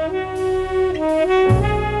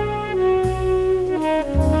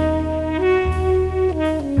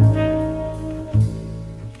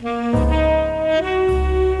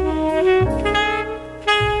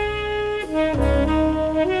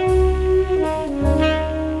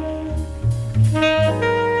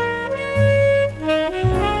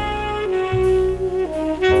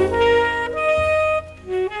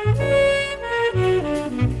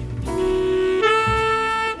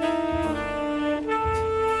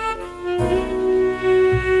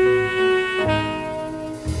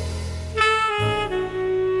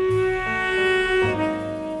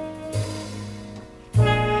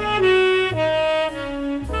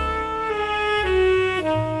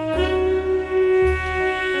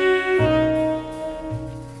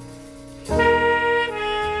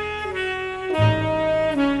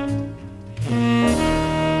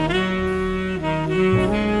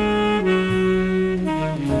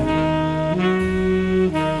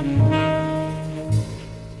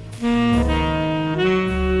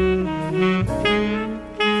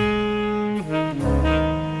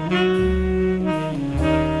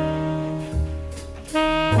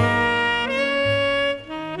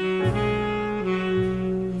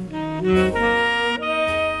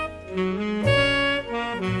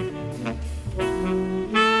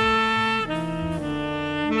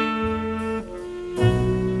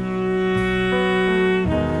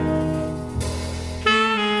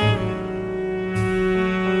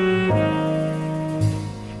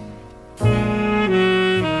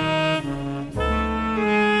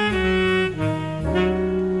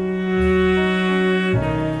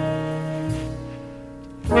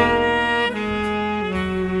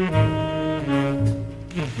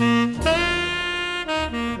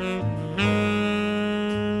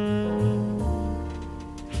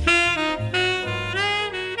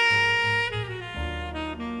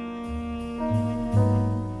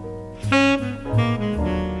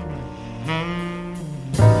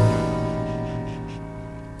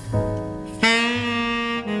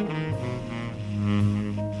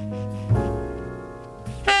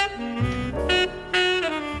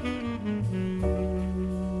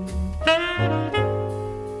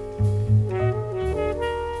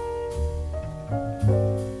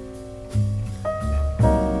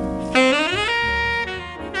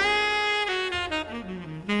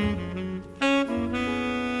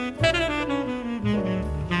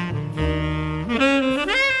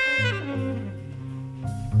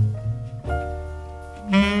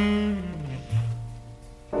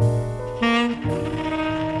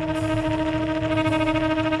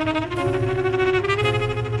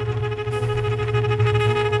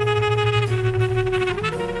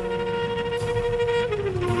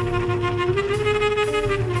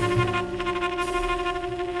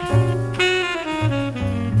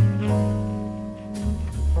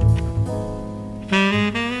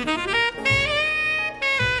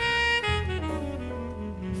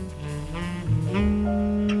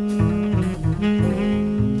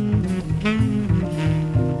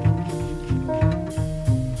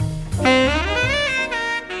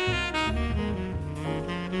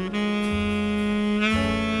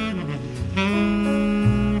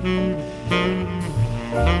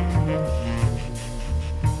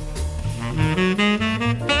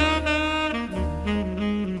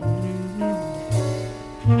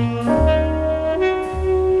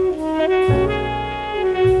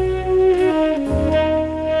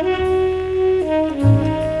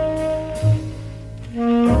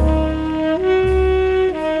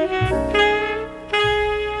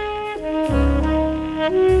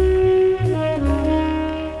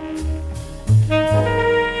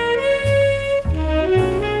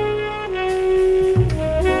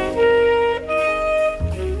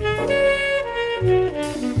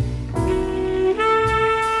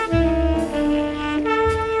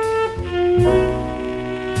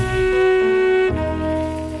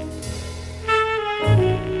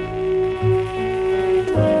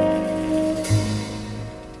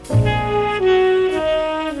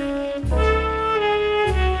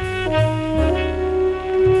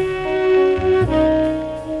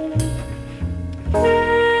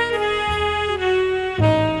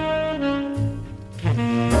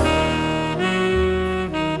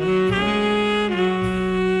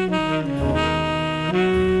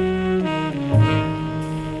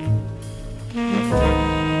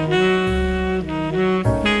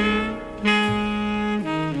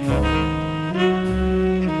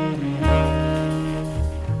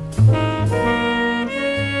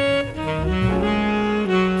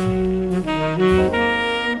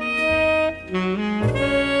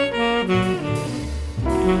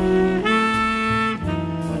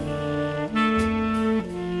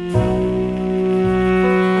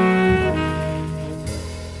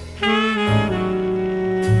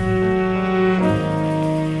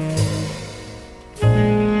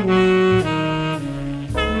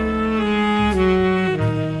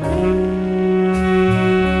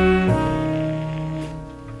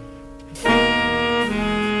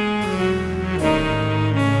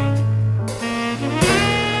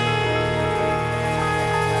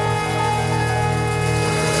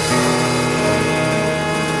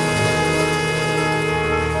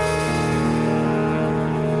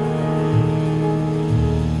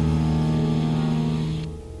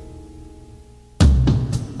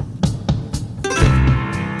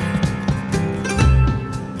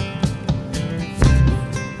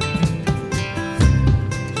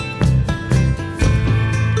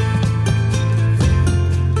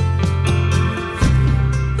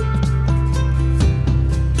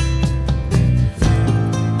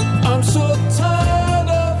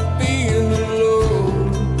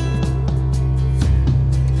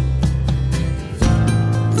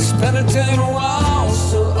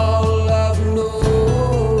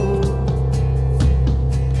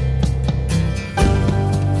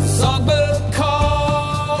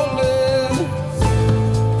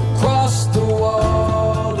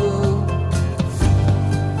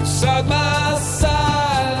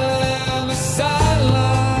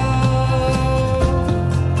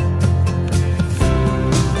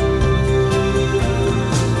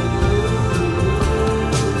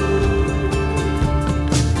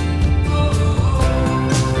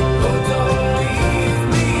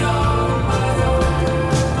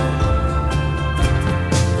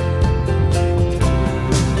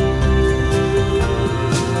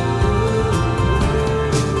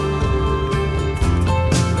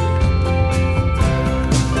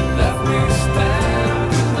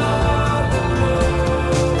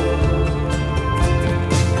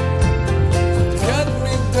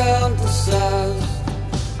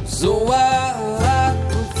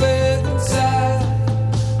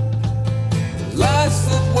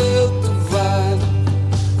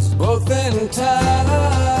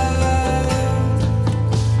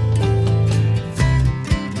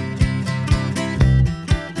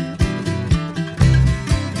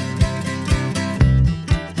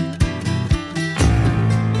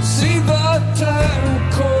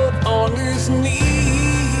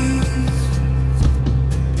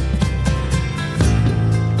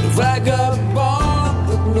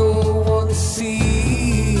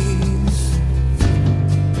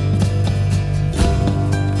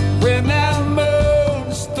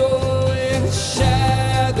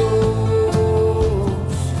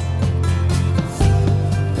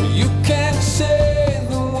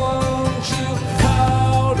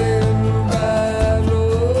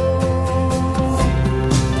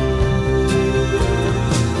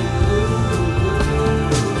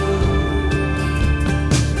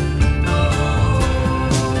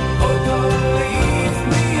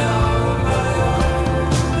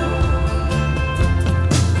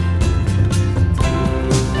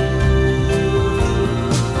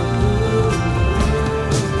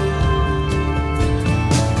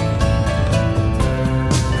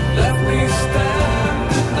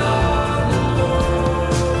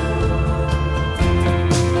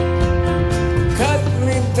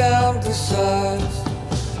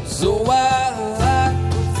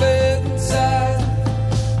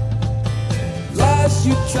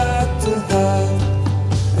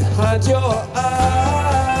 inside your eyes.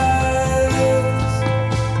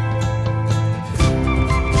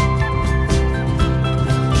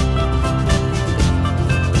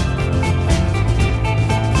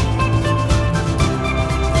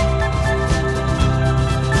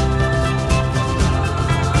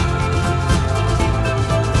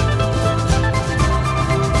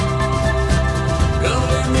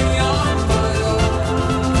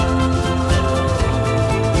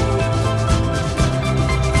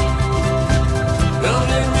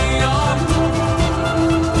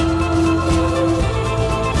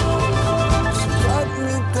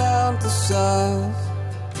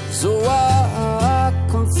 So I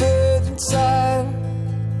can fit inside.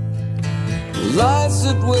 Lies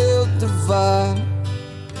that will divide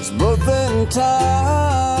us both in time.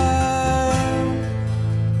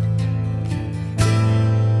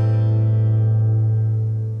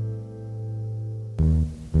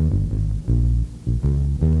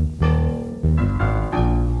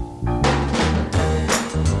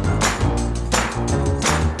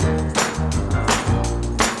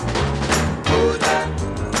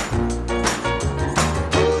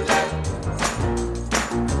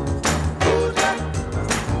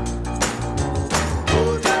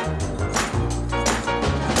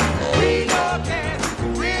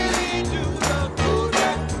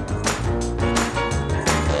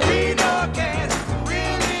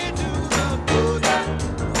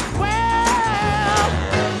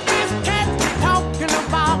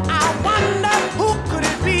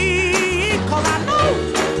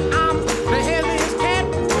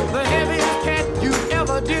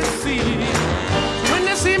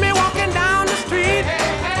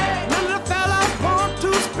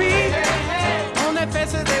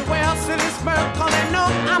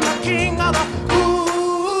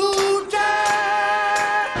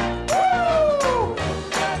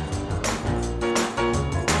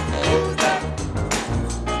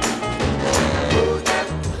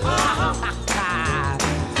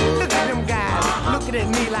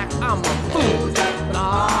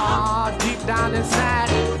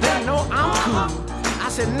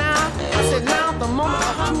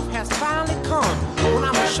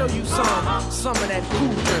 Some of that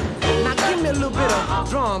cool dirt. Now give me a little bit of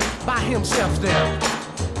drum by himself there.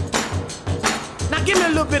 Now give me a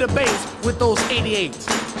little bit of bass with those 88s.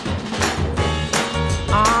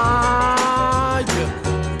 You're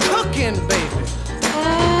cooking, baby.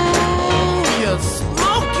 You're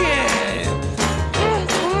smoking.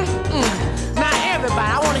 Now everybody,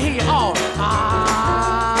 I want to hear you all.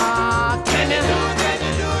 Can you do it? Can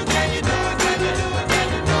you do it? Can you do it? Can you do it? Can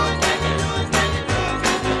you do it? Can you do it? Can you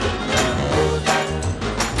do it?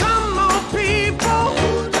 Come on, people.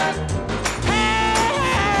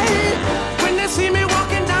 Hey, when they see me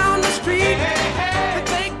walking down the street, they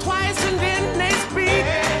think twice and then they speak.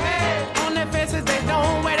 On their faces they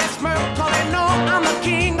don't wear that smirk, 'cause they know I'm the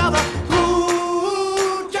king of the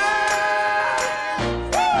blue jazz.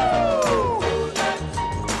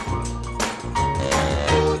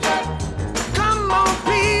 Come on,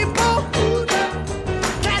 people.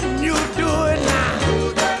 Can you do it now?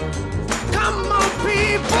 Come on,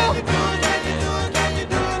 people.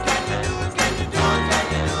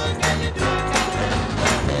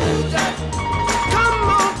 Come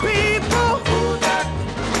on, people.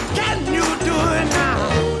 Can you do it now?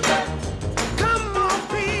 Come on,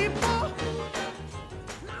 people.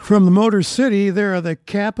 From the Motor City, there are the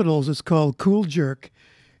Capitals. It's called Cool Jerk.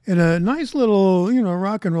 And a nice little,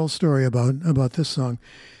 rock and roll story about this song.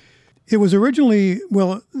 It was originally,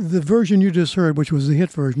 the version you just heard, which was the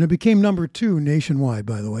hit version, it became number 2 nationwide,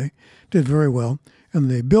 by the way. Did very well. And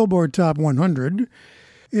the Billboard Top 100.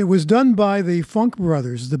 It was done by the Funk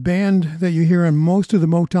Brothers, the band that you hear on most of the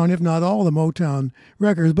Motown, if not all the Motown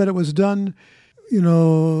records, but it was done,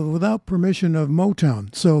 without permission of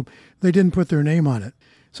Motown. So they didn't put their name on it.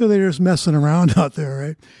 So they're just messing around out there,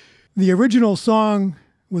 right? The original song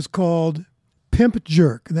was called Pimp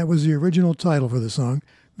Jerk. That was the original title for the song.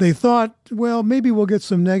 They thought, well, maybe we'll get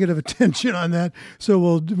some negative attention on that, so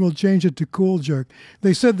we'll change it to Cool Jerk.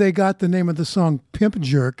 They said they got the name of the song Pimp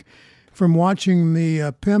Jerk from watching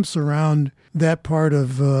the pimps around that part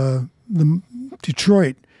of the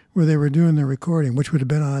Detroit where they were doing their recording, which would have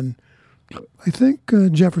been on, I think,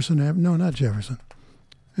 Jefferson Avenue. No, not Jefferson.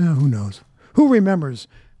 Who knows? Who remembers?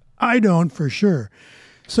 I don't for sure.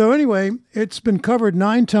 So anyway, it's been covered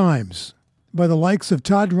 9 times by the likes of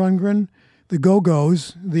Todd Rundgren, the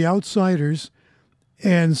Go-Go's, the Outsiders,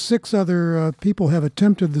 and 6 other people have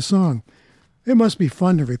attempted the song. It must be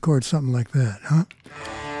fun to record something like that, huh?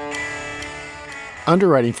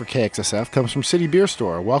 Underwriting for KXSF comes from City Beer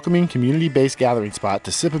Store, a welcoming community-based gathering spot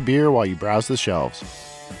to sip a beer while you browse the shelves.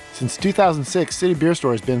 Since 2006, City Beer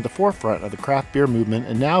Store has been at the forefront of the craft beer movement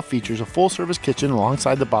and now features a full-service kitchen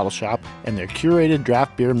alongside the bottle shop and their curated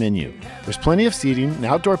draft beer menu. There's plenty of seating, an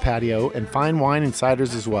outdoor patio, and fine wine and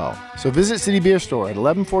ciders as well. So visit City Beer Store at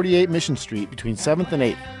 1148 Mission Street between 7th and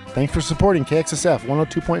 8th. Thanks for supporting KXSF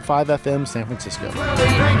 102.5 FM San Francisco.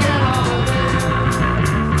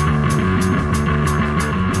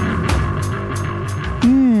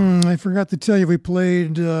 I forgot to tell you we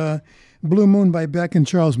played Blue Moon by Beck and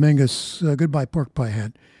Charles Mingus. Goodbye Pork Pie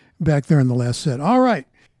Hat back there in the last set. All right,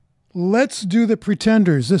 let's do The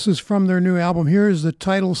Pretenders. This is from their new album. Here's the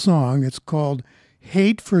title song. It's called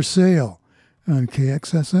Hate for Sale on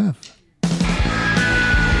KXSF.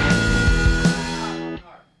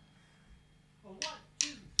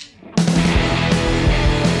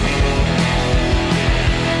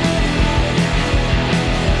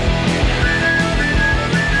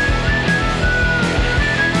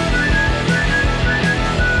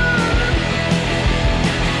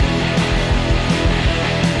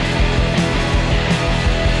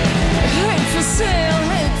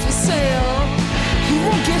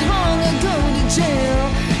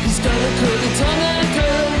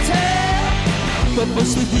 But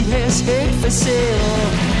mostly he has hate for sale.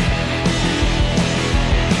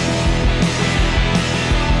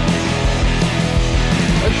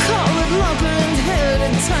 Call it lumber and head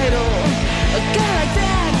and title. A guy like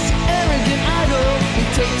that's arrogant idol. He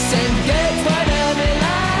takes and gets whatever he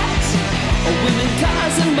likes. Women,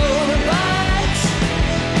 cars, and motorbikes.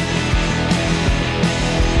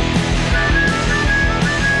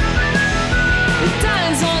 He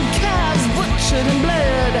dines on calves butchered and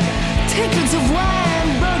bled. Tickets of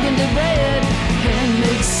wine, burgundy bread,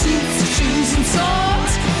 handmade suits, shoes, and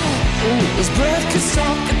socks. Oh, his breath could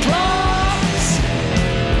stop the clocks.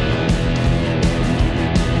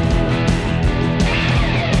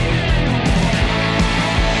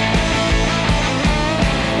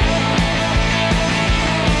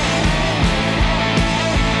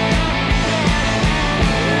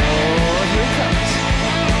 Oh, here it comes.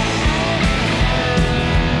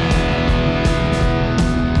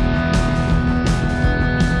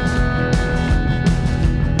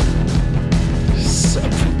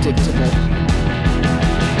 Predictable.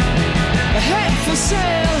 Hate for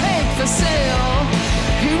sale, hate for sale.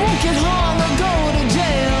 He won't get hung or go to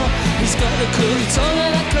jail. He's got a curly tongue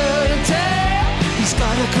and a curly tail. He's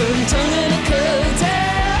got a curly tongue and a curly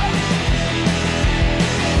tail.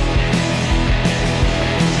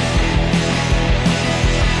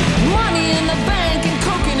 Money in the bank and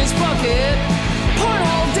coke in his pocket. Porn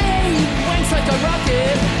all day, he wanks like a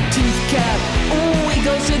rocket. Teeth cap, ooh, he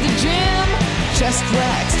goes to the gym. Chest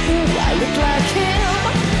waxed, ooh, I look like him.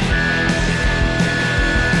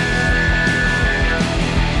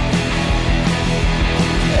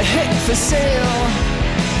 Hate for sale.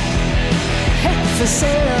 Hate for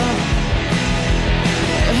sale.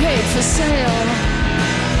 Hate for sale.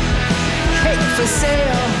 Hate for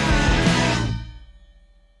sale.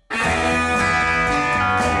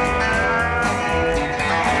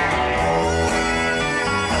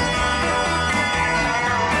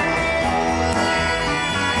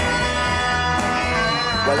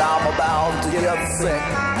 Sick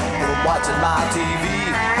from watching my TV,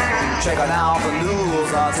 checking out the news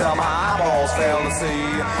until my eyeballs fail to see.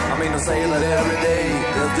 I mean to say that every day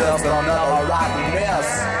is just another rotten mess,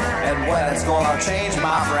 and when it's gonna change,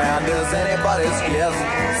 my friend, is anybody's guess.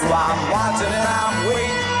 So I'm watching and I'm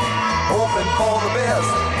waiting, hoping for the best.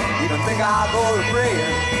 Even think I'll go to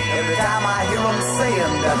praying every time I hear them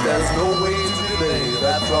saying that there's no way to delay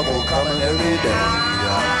that trouble coming every day.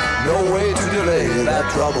 No way to delay that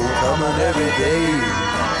trouble coming every day.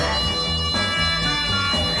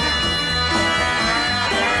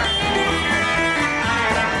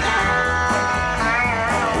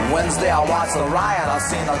 Wednesday I watched the riot, I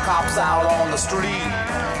seen the cops out on the street.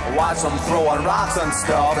 Watch them throwing rocks and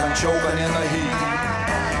stuff and choking in the heat.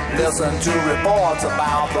 Listen to reports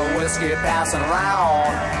about the whiskey passing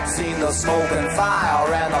round. Seen the smoke and fire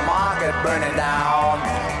and the market burning down.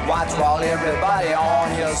 Watch while everybody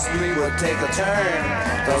on your street would take a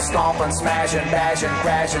turn. They'll stomp and smash and bash and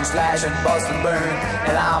crash and slash and bust and burn.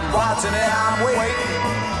 And I'm watching and I'm waiting,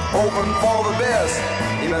 hoping for the best.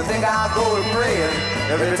 Even think I'll go to praying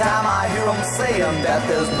every time I hear them saying that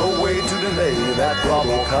there's no way to delay that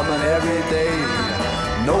trouble coming every day.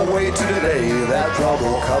 No way to delay that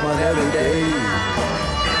trouble coming every day.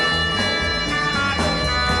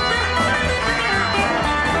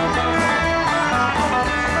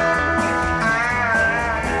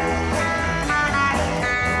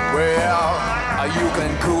 Well, you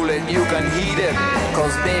can cool it, you can heat it, 'cause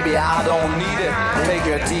Cause baby, I don't need it. Take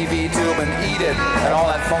your TV tube and eat it. And all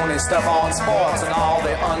that phony stuff on sports and all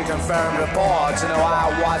the unconfirmed reports. You know,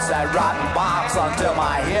 I watched that rotten box until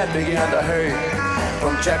my head began to hurt.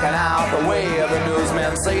 From checking out the way the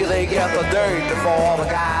newsmen say they get the dirt before the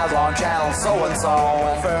guys on channel so-and-so.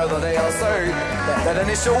 And further they assert that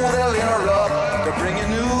any show they'll interrupt to bring you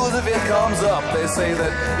news if it comes up. They say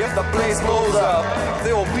that if the place blows up,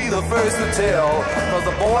 they will be the first to tell. Cause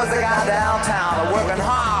the boys they got downtown are working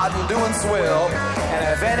hard and doing swell. And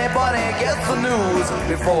if anybody gets the news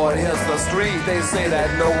before it hits the street, they say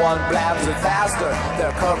that no one blabs it faster. Their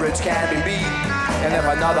coverage can't be beat. And if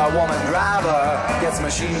another woman driver gets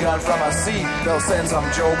machine gun from a seat, they'll send some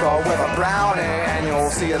joker with a brownie and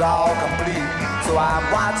you'll see it all complete. So I'm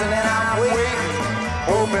watching and I'm waiting,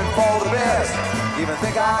 hoping for the best. Even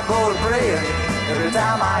think I'll go to praying every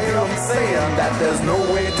time I hear them saying that there's no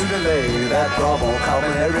way to delay that trouble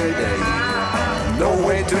coming every day. No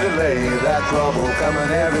way to delay that trouble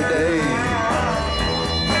coming every day.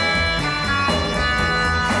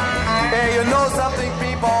 Hey, you know something,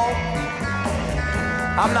 people?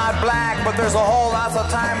 I'm not black, but there's a whole lot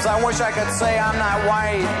of times I wish I could say I'm not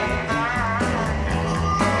white.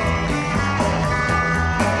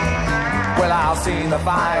 Well, I've seen the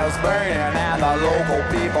fires burning and the local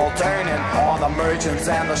people turning on the merchants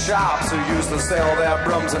and the shops who used to sell their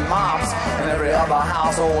brooms and mops and every other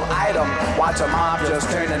household item. Watch a mob just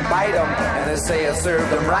turn and bite them, and they say it served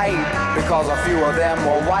them right because a few of them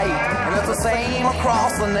were white. And it's the same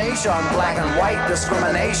across the nation, black and white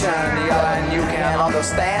discrimination. Yeah, and you can't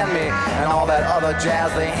understand me and all that other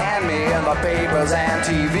jazz they hand me in the papers and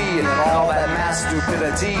TV and all that mass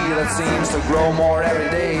stupidity that seems to grow more every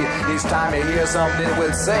day. Each time you hear something it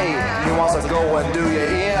would say, he wants to go and do you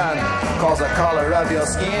in, cause the color of your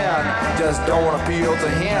skin just don't appeal to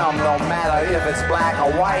him, no matter if it's black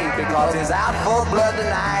or white, because he's out for blood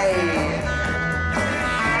tonight.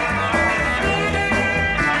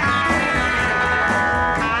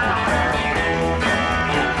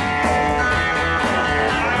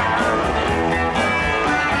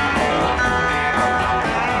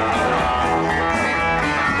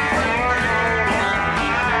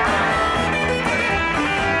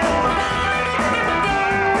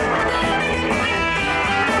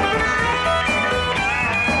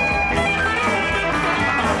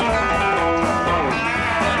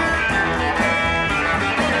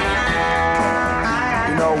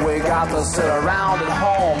 To sit around at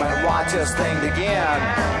home and watch this thing begin,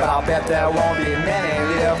 but I'll bet there won't be many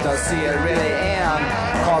live to see it really end,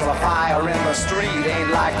 cause the fire in the street ain't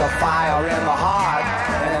like the fire in the heart.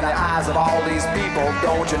 And in the eyes of all these people,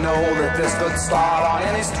 don't you know that this could start on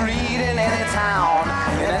any street in any town,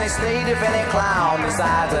 in any state if any clown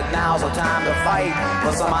decides that now's the time to fight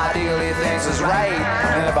for some ideal he thinks is right.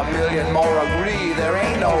 And if a million more agree, there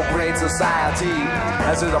ain't no great society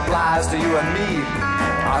as it applies to you and me.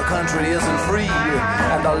 Our country isn't free,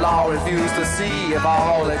 and the law refuses to see if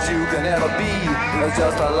all that you can ever be is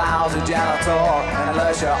just a lousy janitor.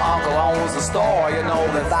 Unless your uncle owns the store, you know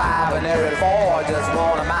that 5 in every 4 just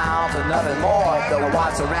won't amount to nothing more than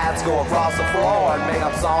watch the rats go across the floor and make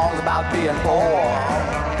up songs about being poor.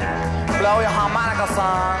 Blow your harmonica,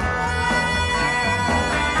 son.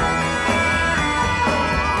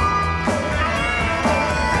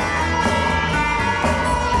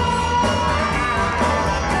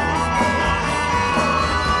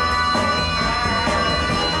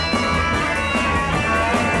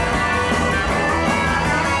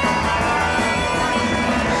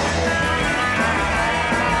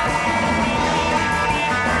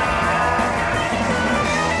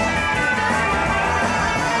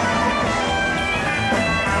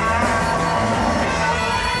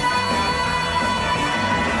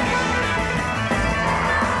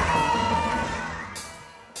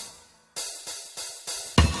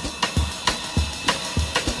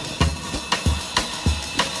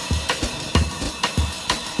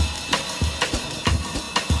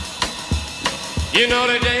 You know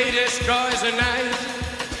the day destroys the night,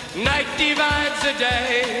 night divides the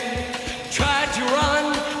day. Try to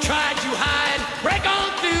run, try to hide, break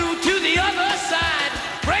on through to the other side,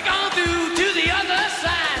 break on through to the other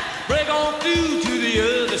side, break on through to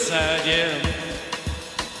the other side, yeah.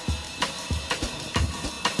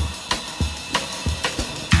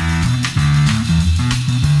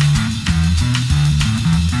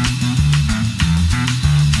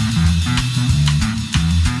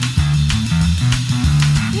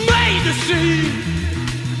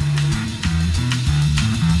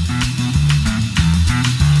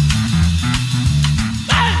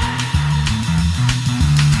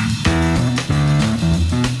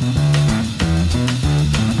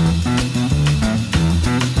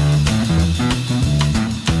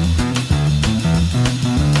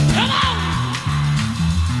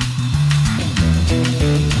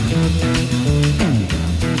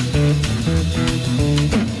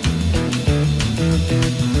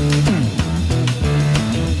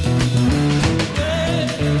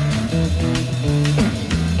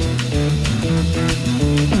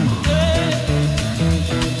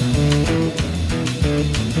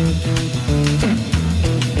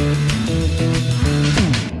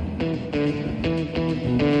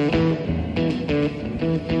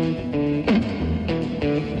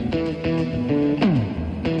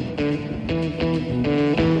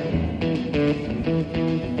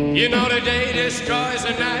 You know the day destroys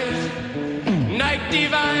the night, night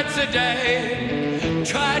divides the day.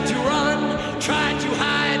 Try to run, try to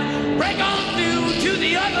hide, break on through to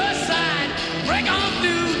the other side, break on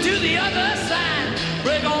through to the other side,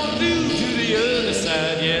 break on through to the other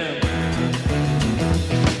side, yeah.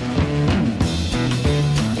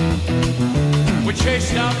 We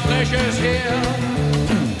chased our pleasures here,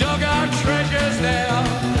 dug our treasures there.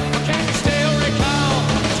 But can you still recall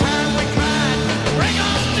the time we cried? Break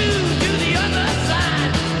on through to the other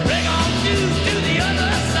side. Break on through to the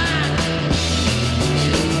other side.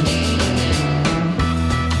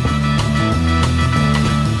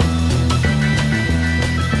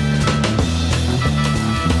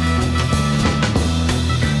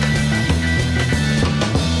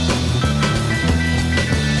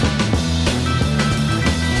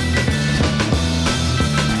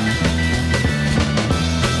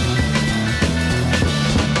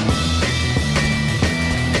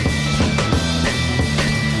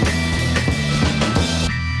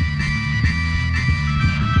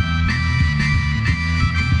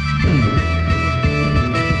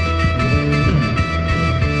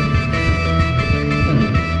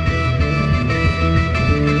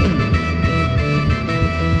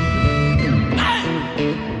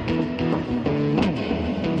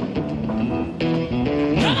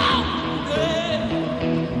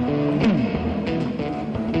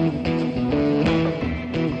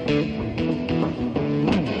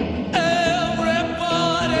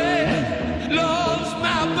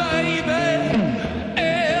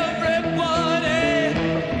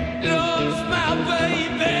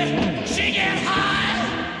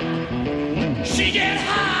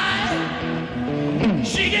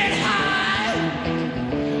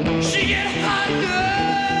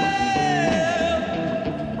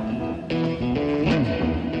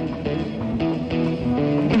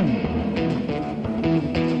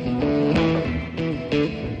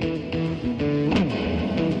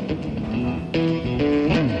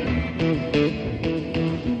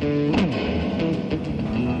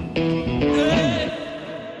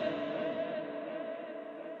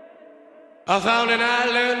 I found an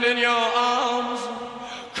island in your arms,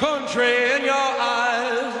 country in your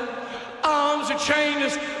eyes, arms that chained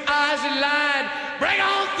us, eyes that lied. Break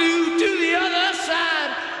on through to the other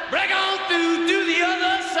side, break on through to the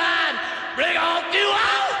other side, break on through.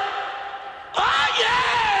 Oh yeah!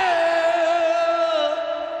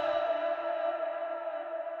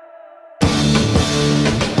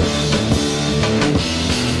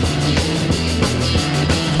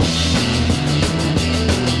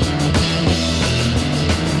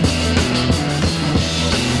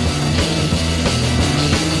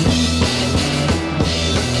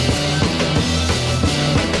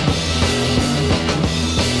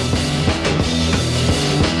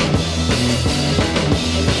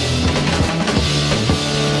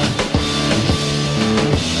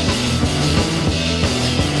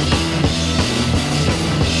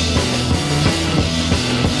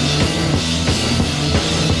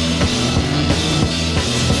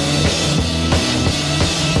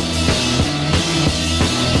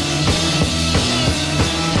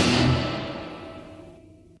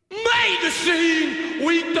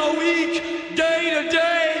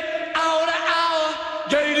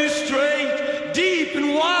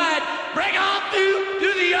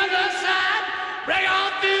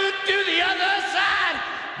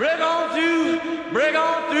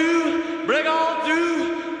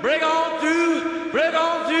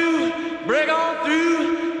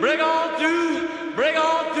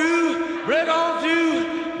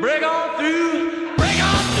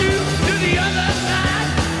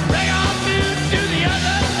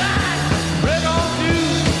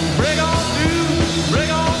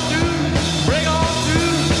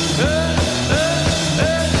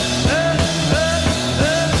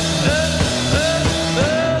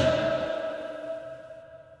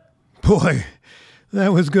 Boy,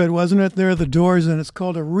 that was good, wasn't it? They're the Doors, and it's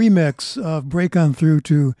called a remix of Break On Through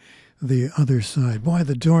to the Other Side. Boy,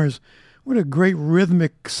 the Doors, what a great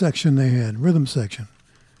rhythmic section they had, rhythm section.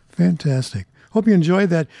 Fantastic. Hope you enjoyed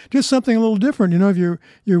that. Just something a little different. You know, if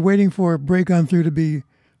you're waiting for Break On Through to be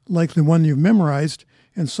like the one you've memorized,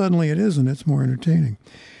 and suddenly it isn't, it's more entertaining.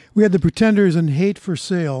 We had the Pretenders and Hate for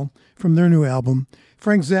Sale from their new album.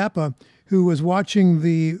 Frank Zappa, who was watching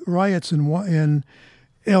the riots in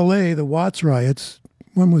L.A., the Watts riots,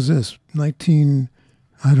 when was this? 40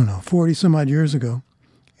 some odd years ago,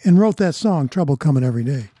 and wrote that song, Trouble Coming Every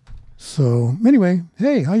Day. So anyway,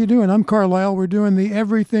 hey, how you doing? I'm Carlisle. We're doing the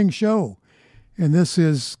Everything Show And this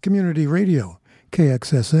is Community Radio,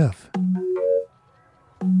 KXSF.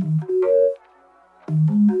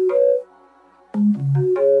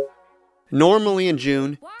 Normally in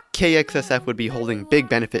June, KXSF would be holding big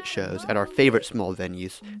benefit shows at our favorite small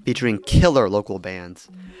venues, featuring killer local bands.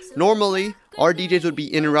 Normally, our DJs would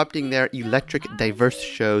be interrupting their electric, diverse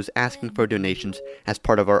shows asking for donations as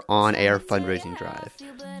part of our on-air fundraising drive.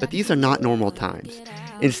 But these are not normal times.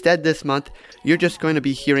 Instead, this month, you're just going to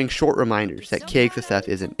be hearing short reminders that KXSF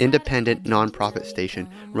is an independent, nonprofit station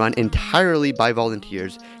run entirely by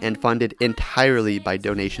volunteers and funded entirely by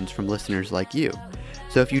donations from listeners like you.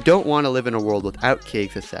 So if you don't want to live in a world without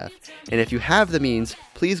KXSF, and if you have the means,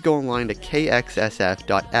 please go online to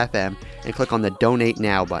kxsf.fm and click on the Donate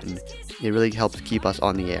Now button. It really helps keep us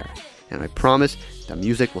on the air. And I promise the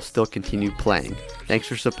music will still continue playing. Thanks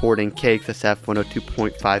for supporting KXSF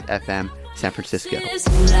 102.5 FM, San Francisco.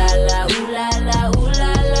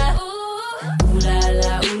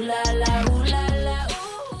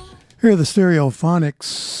 Here are the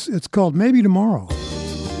Stereophonics. It's called Maybe Tomorrow.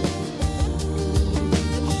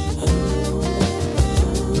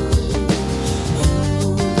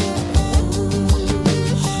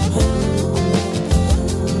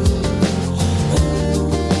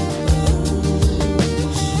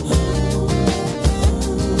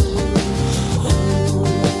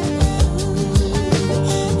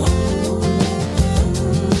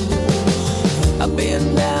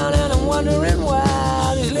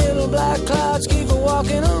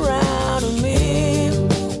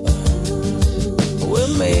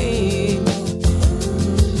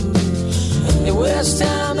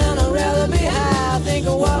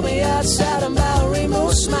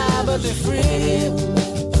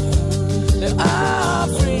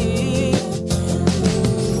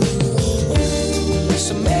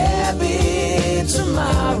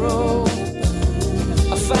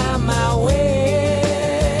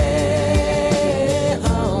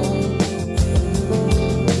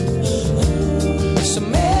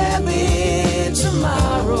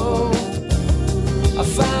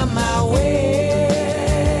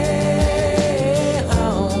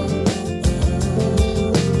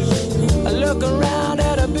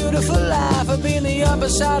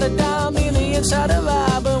 Side of down, being the inside of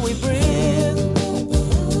I, but we breathe.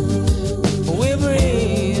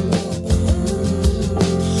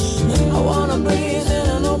 I wanna breathe in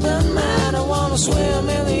an open mind. I wanna swim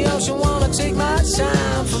in the ocean, wanna take my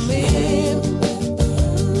time for me.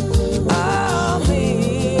 Oh,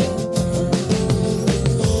 me.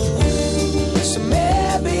 So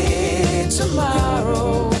maybe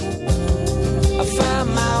tomorrow I'll find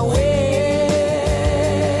my way.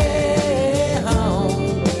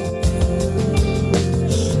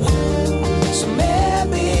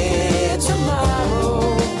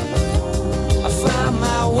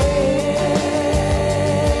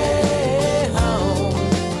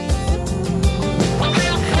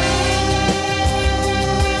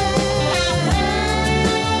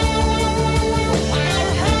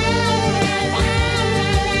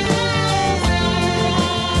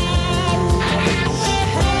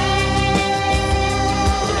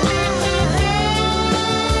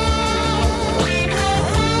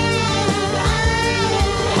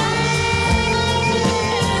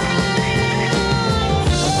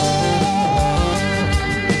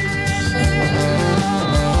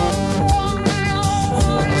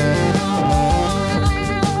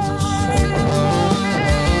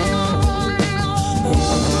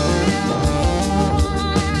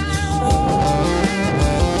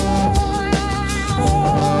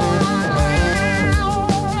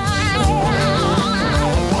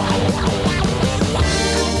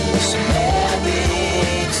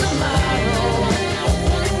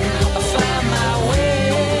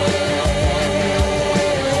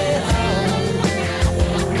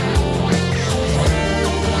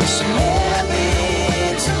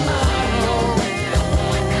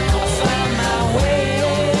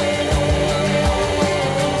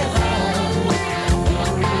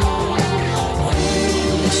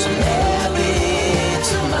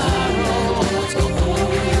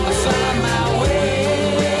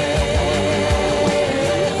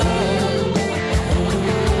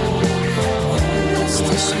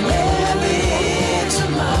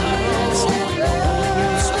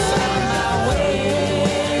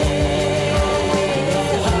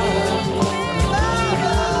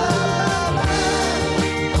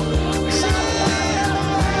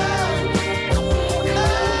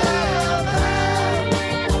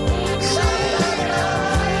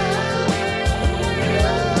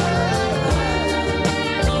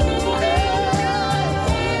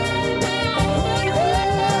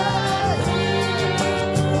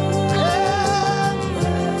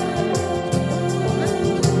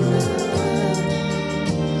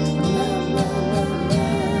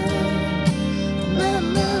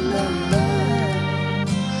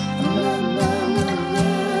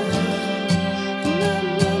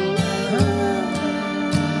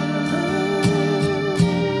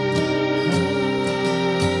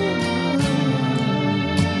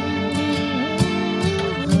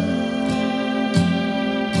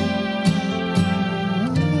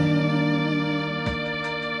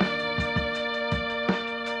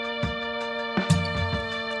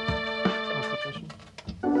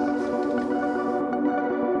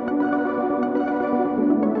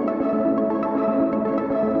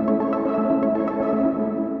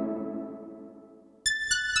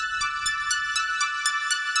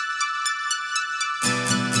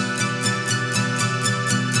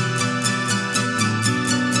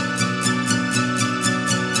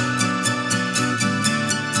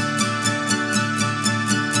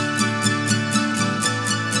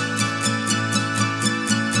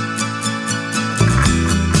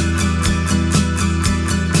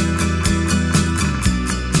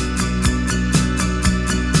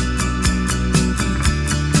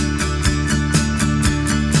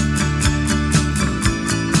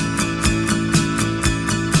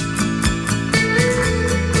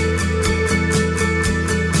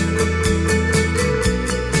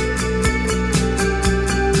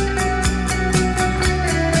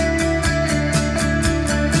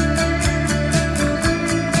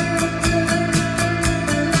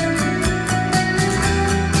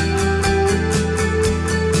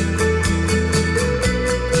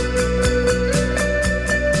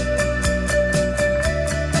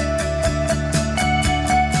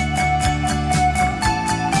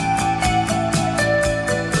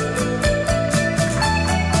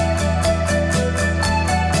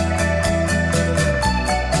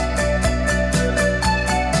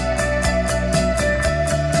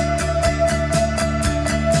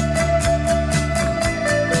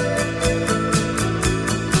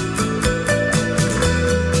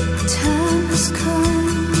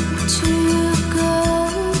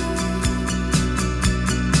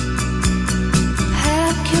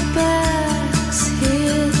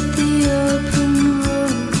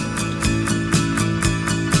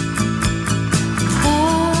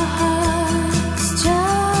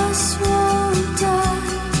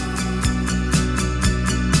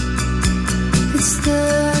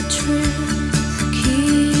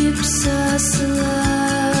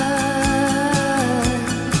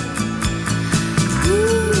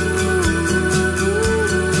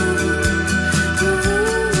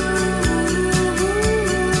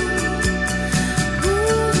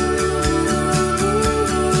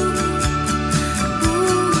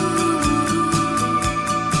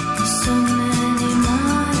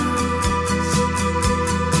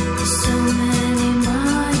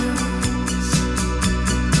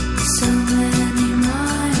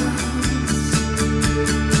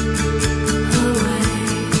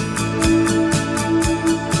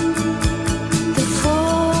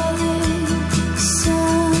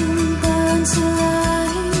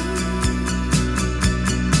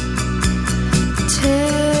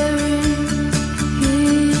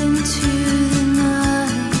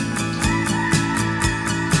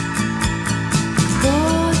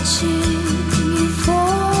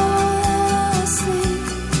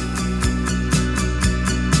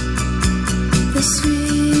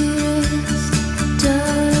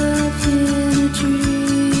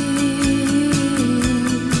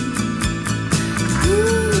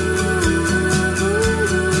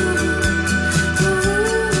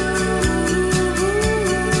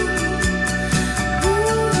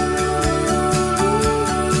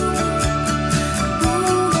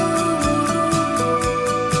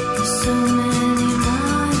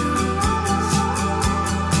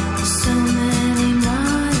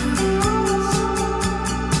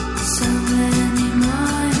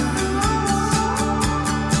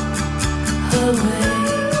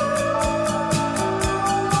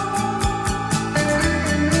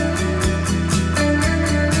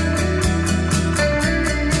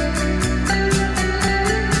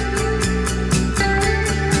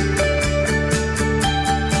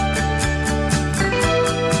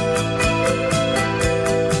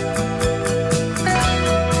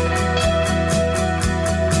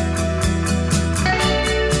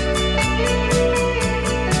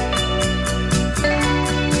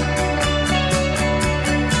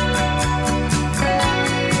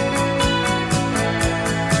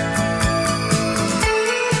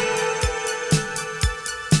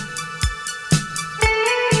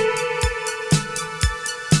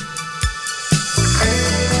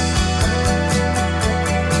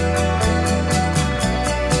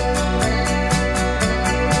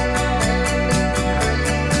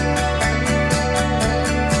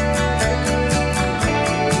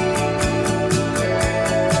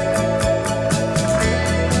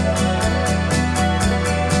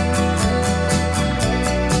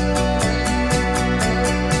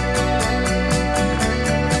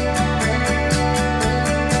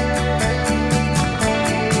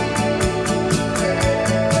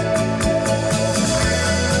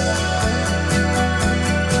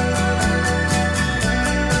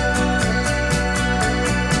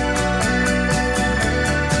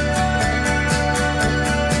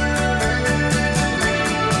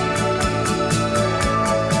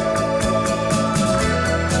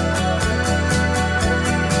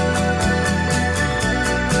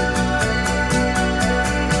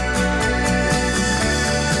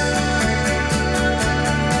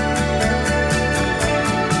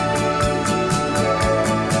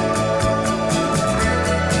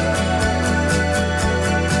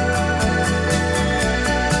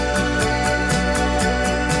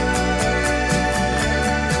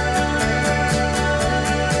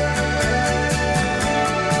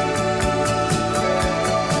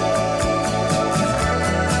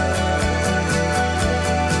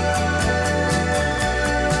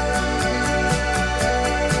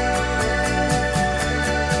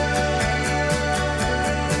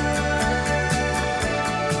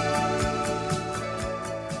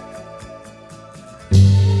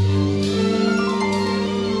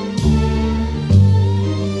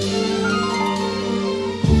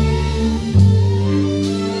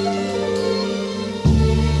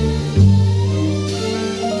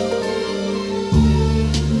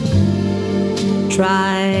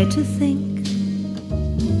 Try to think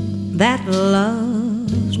that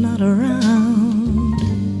love's not around.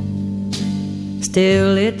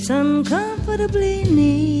 Still it's uncomfortably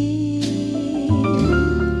near.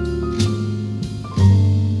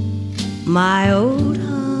 My old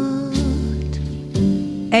heart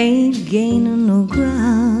ain't gaining no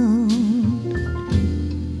ground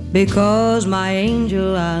because my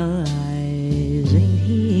angel eyes ain't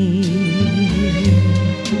here.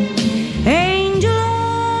 Angel eyes,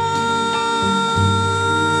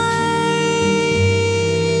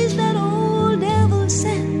 that old devil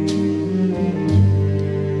sent,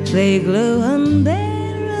 they glow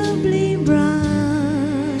unbearably bright.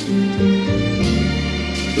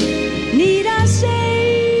 Need I say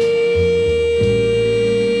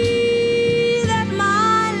that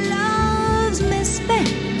my love's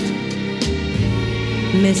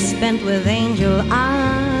misspent with angel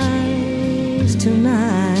eyes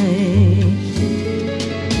tonight?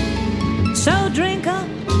 So drink up,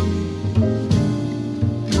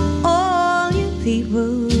 all you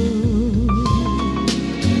people.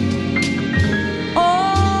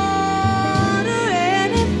 Order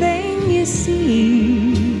anything you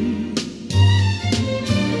see.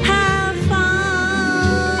 Have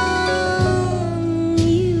fun,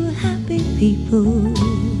 you happy people.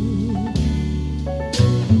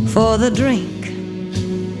 For the drink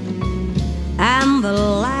and the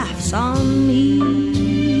laughs on me.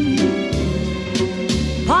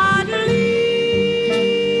 Pardon me,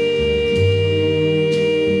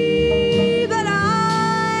 but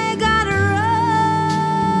I gotta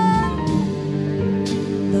run.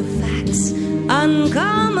 The facts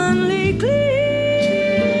uncommonly clear.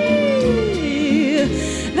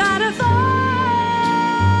 Gotta find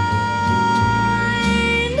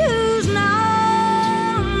who's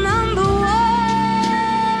now number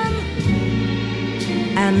one,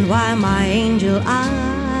 and why my angel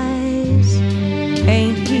eyes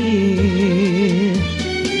ain't here.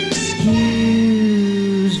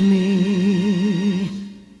 Excuse me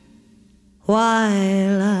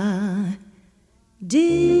while I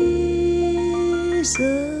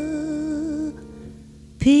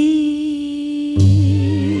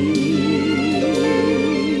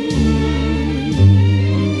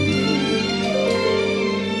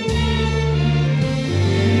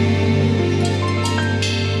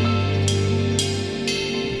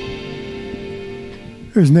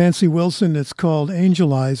There's Nancy Wilson. It's called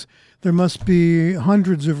Angel Eyes. There must be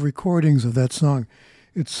hundreds of recordings of that song.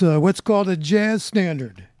 It's what's called a jazz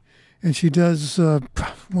standard. And she does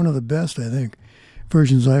one of the best, I think,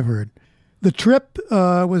 versions I've heard. The Trip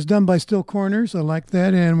was done by Still Corners. I like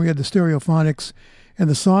that. And we had the Stereophonics. And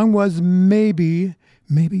the song was Maybe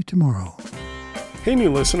Tomorrow. Hey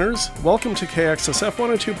new listeners, welcome to KXSF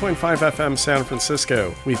 102.5 FM San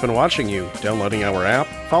Francisco. We've been watching you, downloading our app,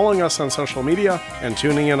 following us on social media, and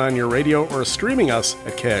tuning in on your radio or streaming us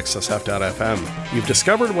at kxsf.fm. You've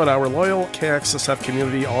discovered what our loyal KXSF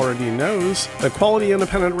community already knows, that quality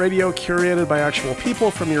independent radio curated by actual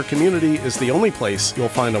people from your community is the only place you'll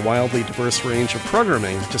find a wildly diverse range of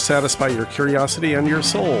programming to satisfy your curiosity and your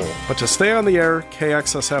soul. But to stay on the air,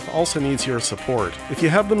 KXSF also needs your support. If you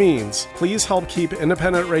have the means, please help keep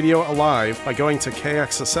independent radio alive by going to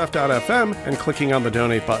kxsf.fm and clicking on the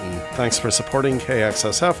donate button. Thanks for supporting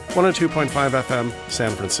KXSF 102.5 FM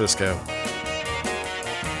San Francisco.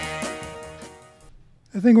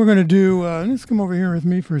 I think we're going to do, let's come over here with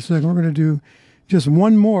me for a second. We're going to do just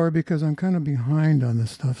one more because I'm kind of behind on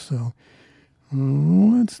this stuff. So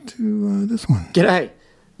let's do this one. G'day,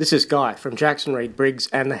 this is Guy from Jackson Reed Briggs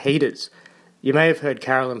and the Heaters. You may have heard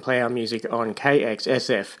Carolyn play our music on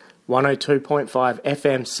KXSF 102.5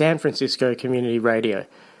 FM San Francisco Community Radio.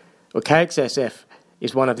 Well, KXSF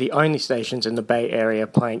is one of the only stations in the Bay Area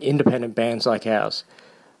playing independent bands like ours.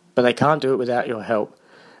 But they can't do it without your help.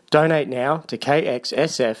 Donate now to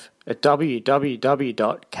KXSF at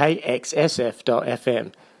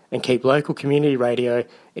www.kxsf.fm and keep local community radio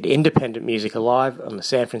and independent music alive on the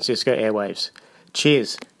San Francisco airwaves.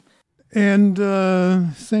 Cheers. And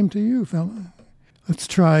same to you, fella. Let's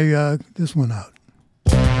try this one out.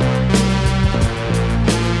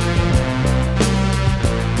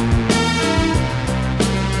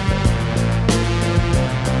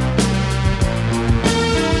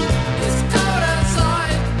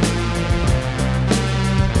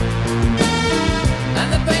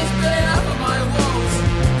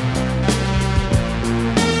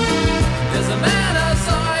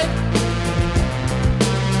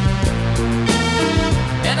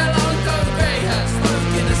 In a long coat grey hat,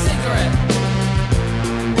 smoking a cigarette.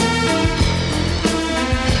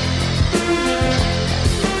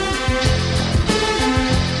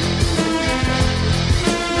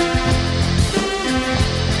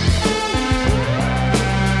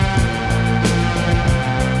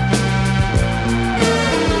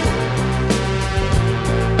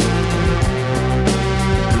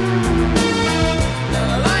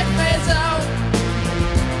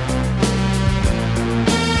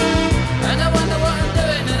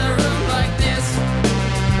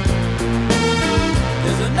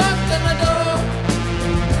 opened the door,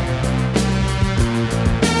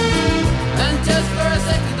 and just for a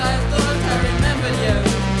second I thought I remembered you.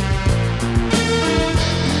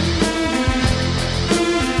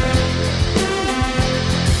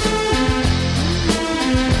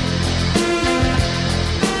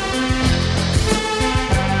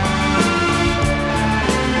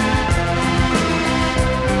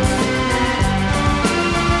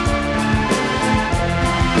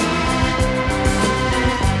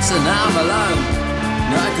 So now I'm alone.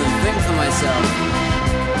 Now I can think for myself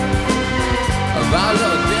about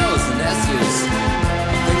little deals and issues,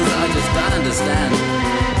 things that I just don't understand.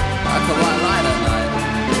 I could white light at night,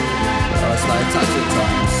 or it's like touch at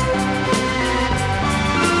times.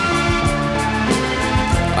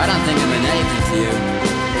 I don't think I mean anything to you.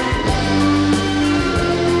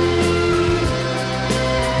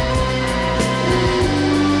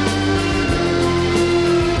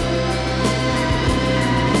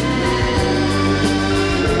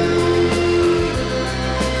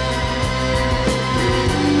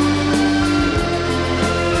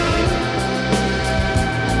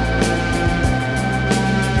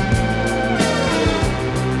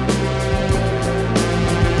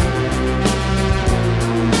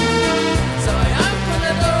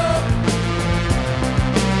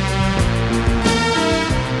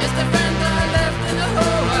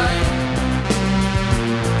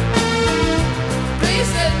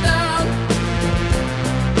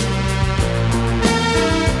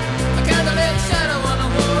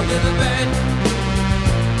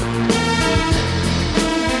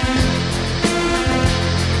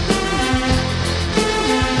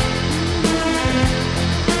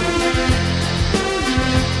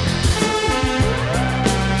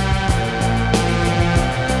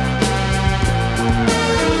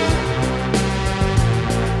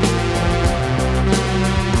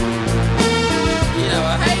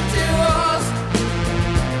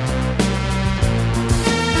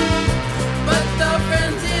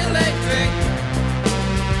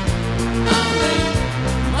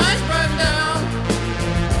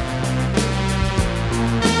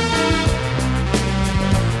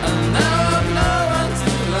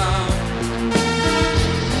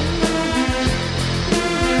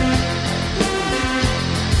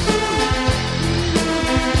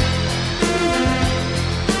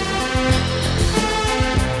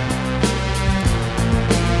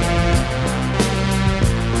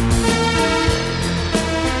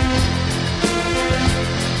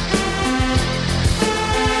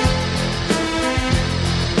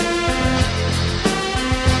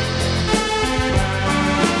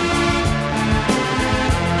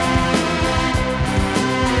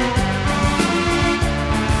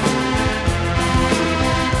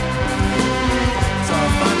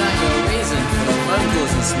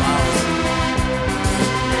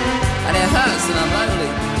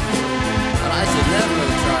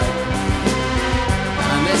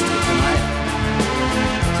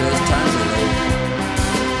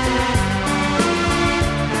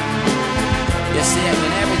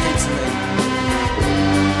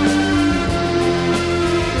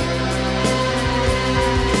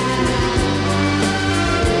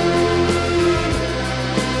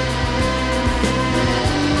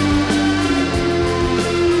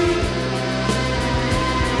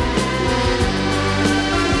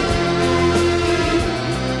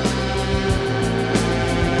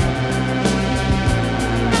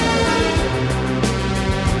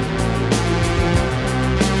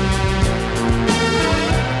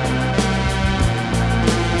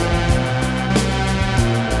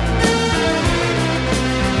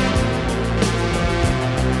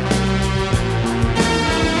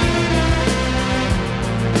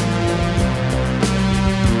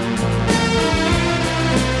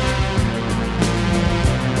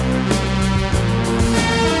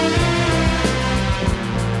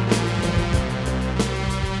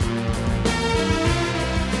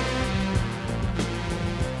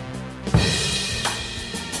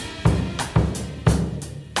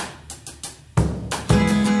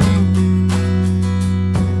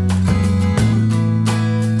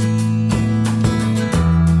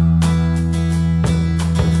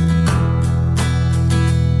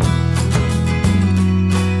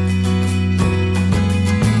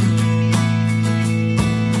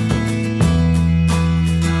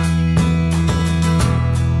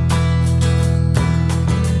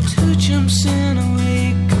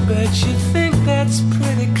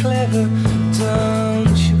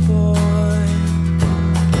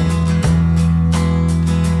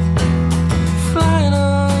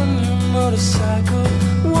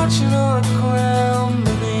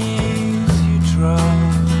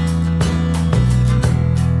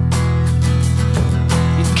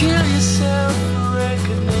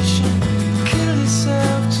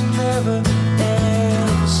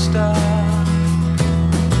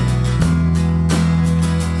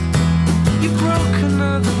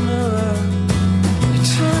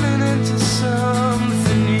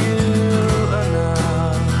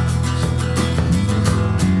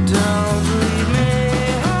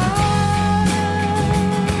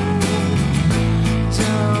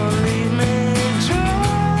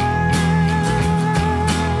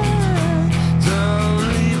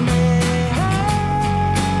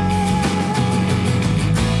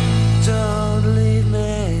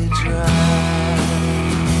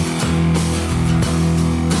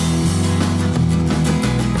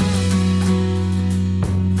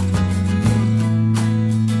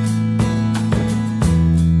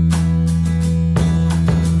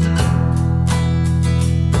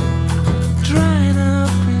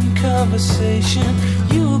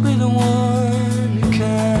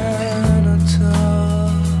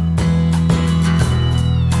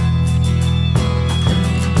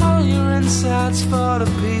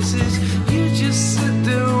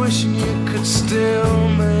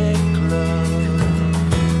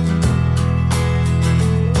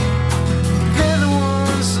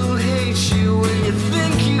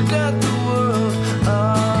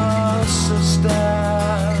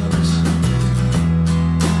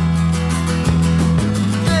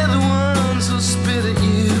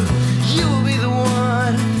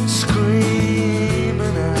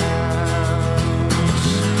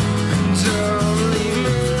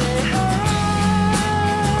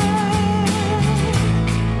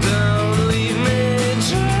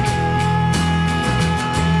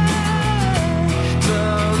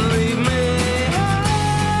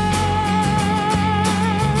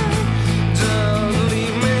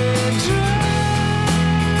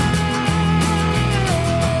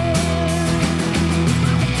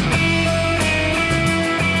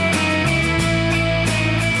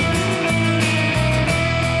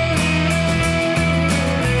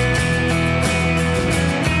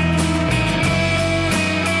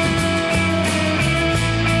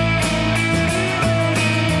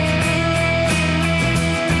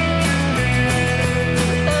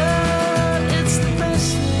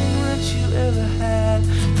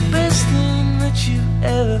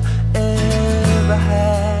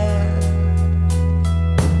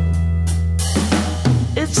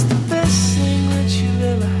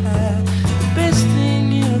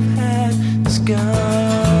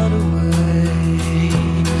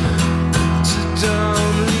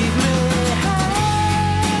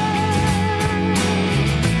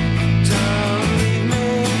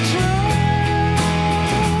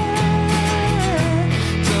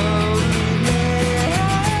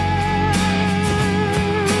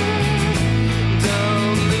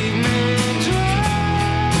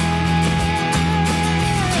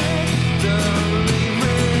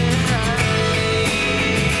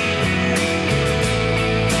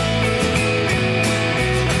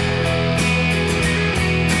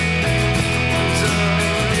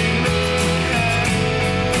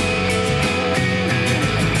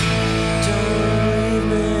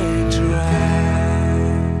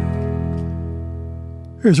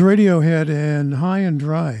 Here's Radiohead and High and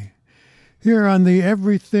Dry here on the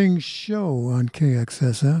Everything Show on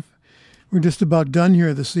KXSF. We're just about done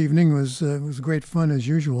here this evening. It was great fun as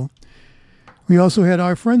usual. We also had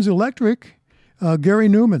our friends Electric, Gary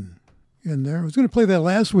Newman in there. I was going to play that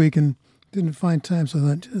last week and didn't find time, so I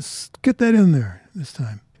thought, just get that in there this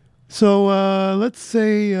time. So let's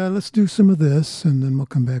do some of this, and then we'll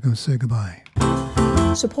come back and say goodbye.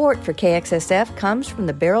 Support for KXSF comes from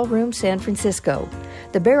the Barrel Room San Francisco.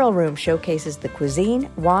 The Barrel Room showcases the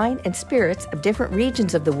cuisine, wine, and spirits of different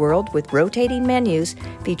regions of the world with rotating menus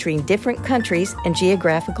featuring different countries and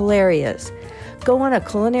geographical areas. Go on a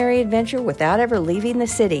culinary adventure without ever leaving the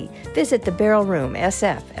city. Visit the Barrel Room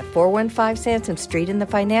SF at 415 Sansom Street in the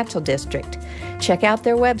Financial District. Check out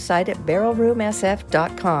their website at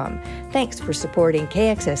barrelroomsf.com. Thanks for supporting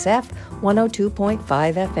KXSF 102.5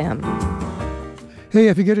 FM. Hey,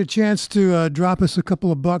 if you get a chance to drop us a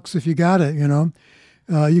couple of bucks, if you got it,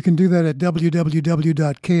 you can do that at www.kxsf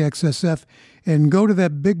and go to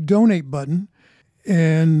that big donate button,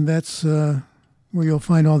 and that's where you'll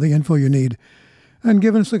find all the info you need. And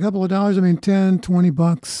giving us a couple of dollars, $10,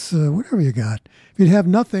 $20, whatever you got. If you have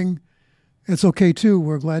nothing, it's okay too.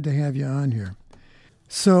 We're glad to have you on here.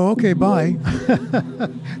 So, okay, bye.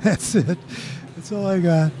 That's it. That's all I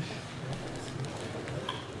got.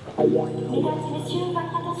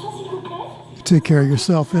 Take care of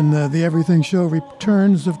yourself. And the Everything Show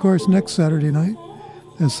returns, of course, next Saturday night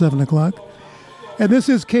at 7 o'clock. And this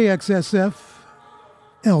is KXSF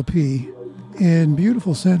LP in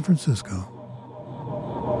beautiful San Francisco.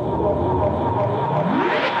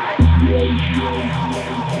 Yeah.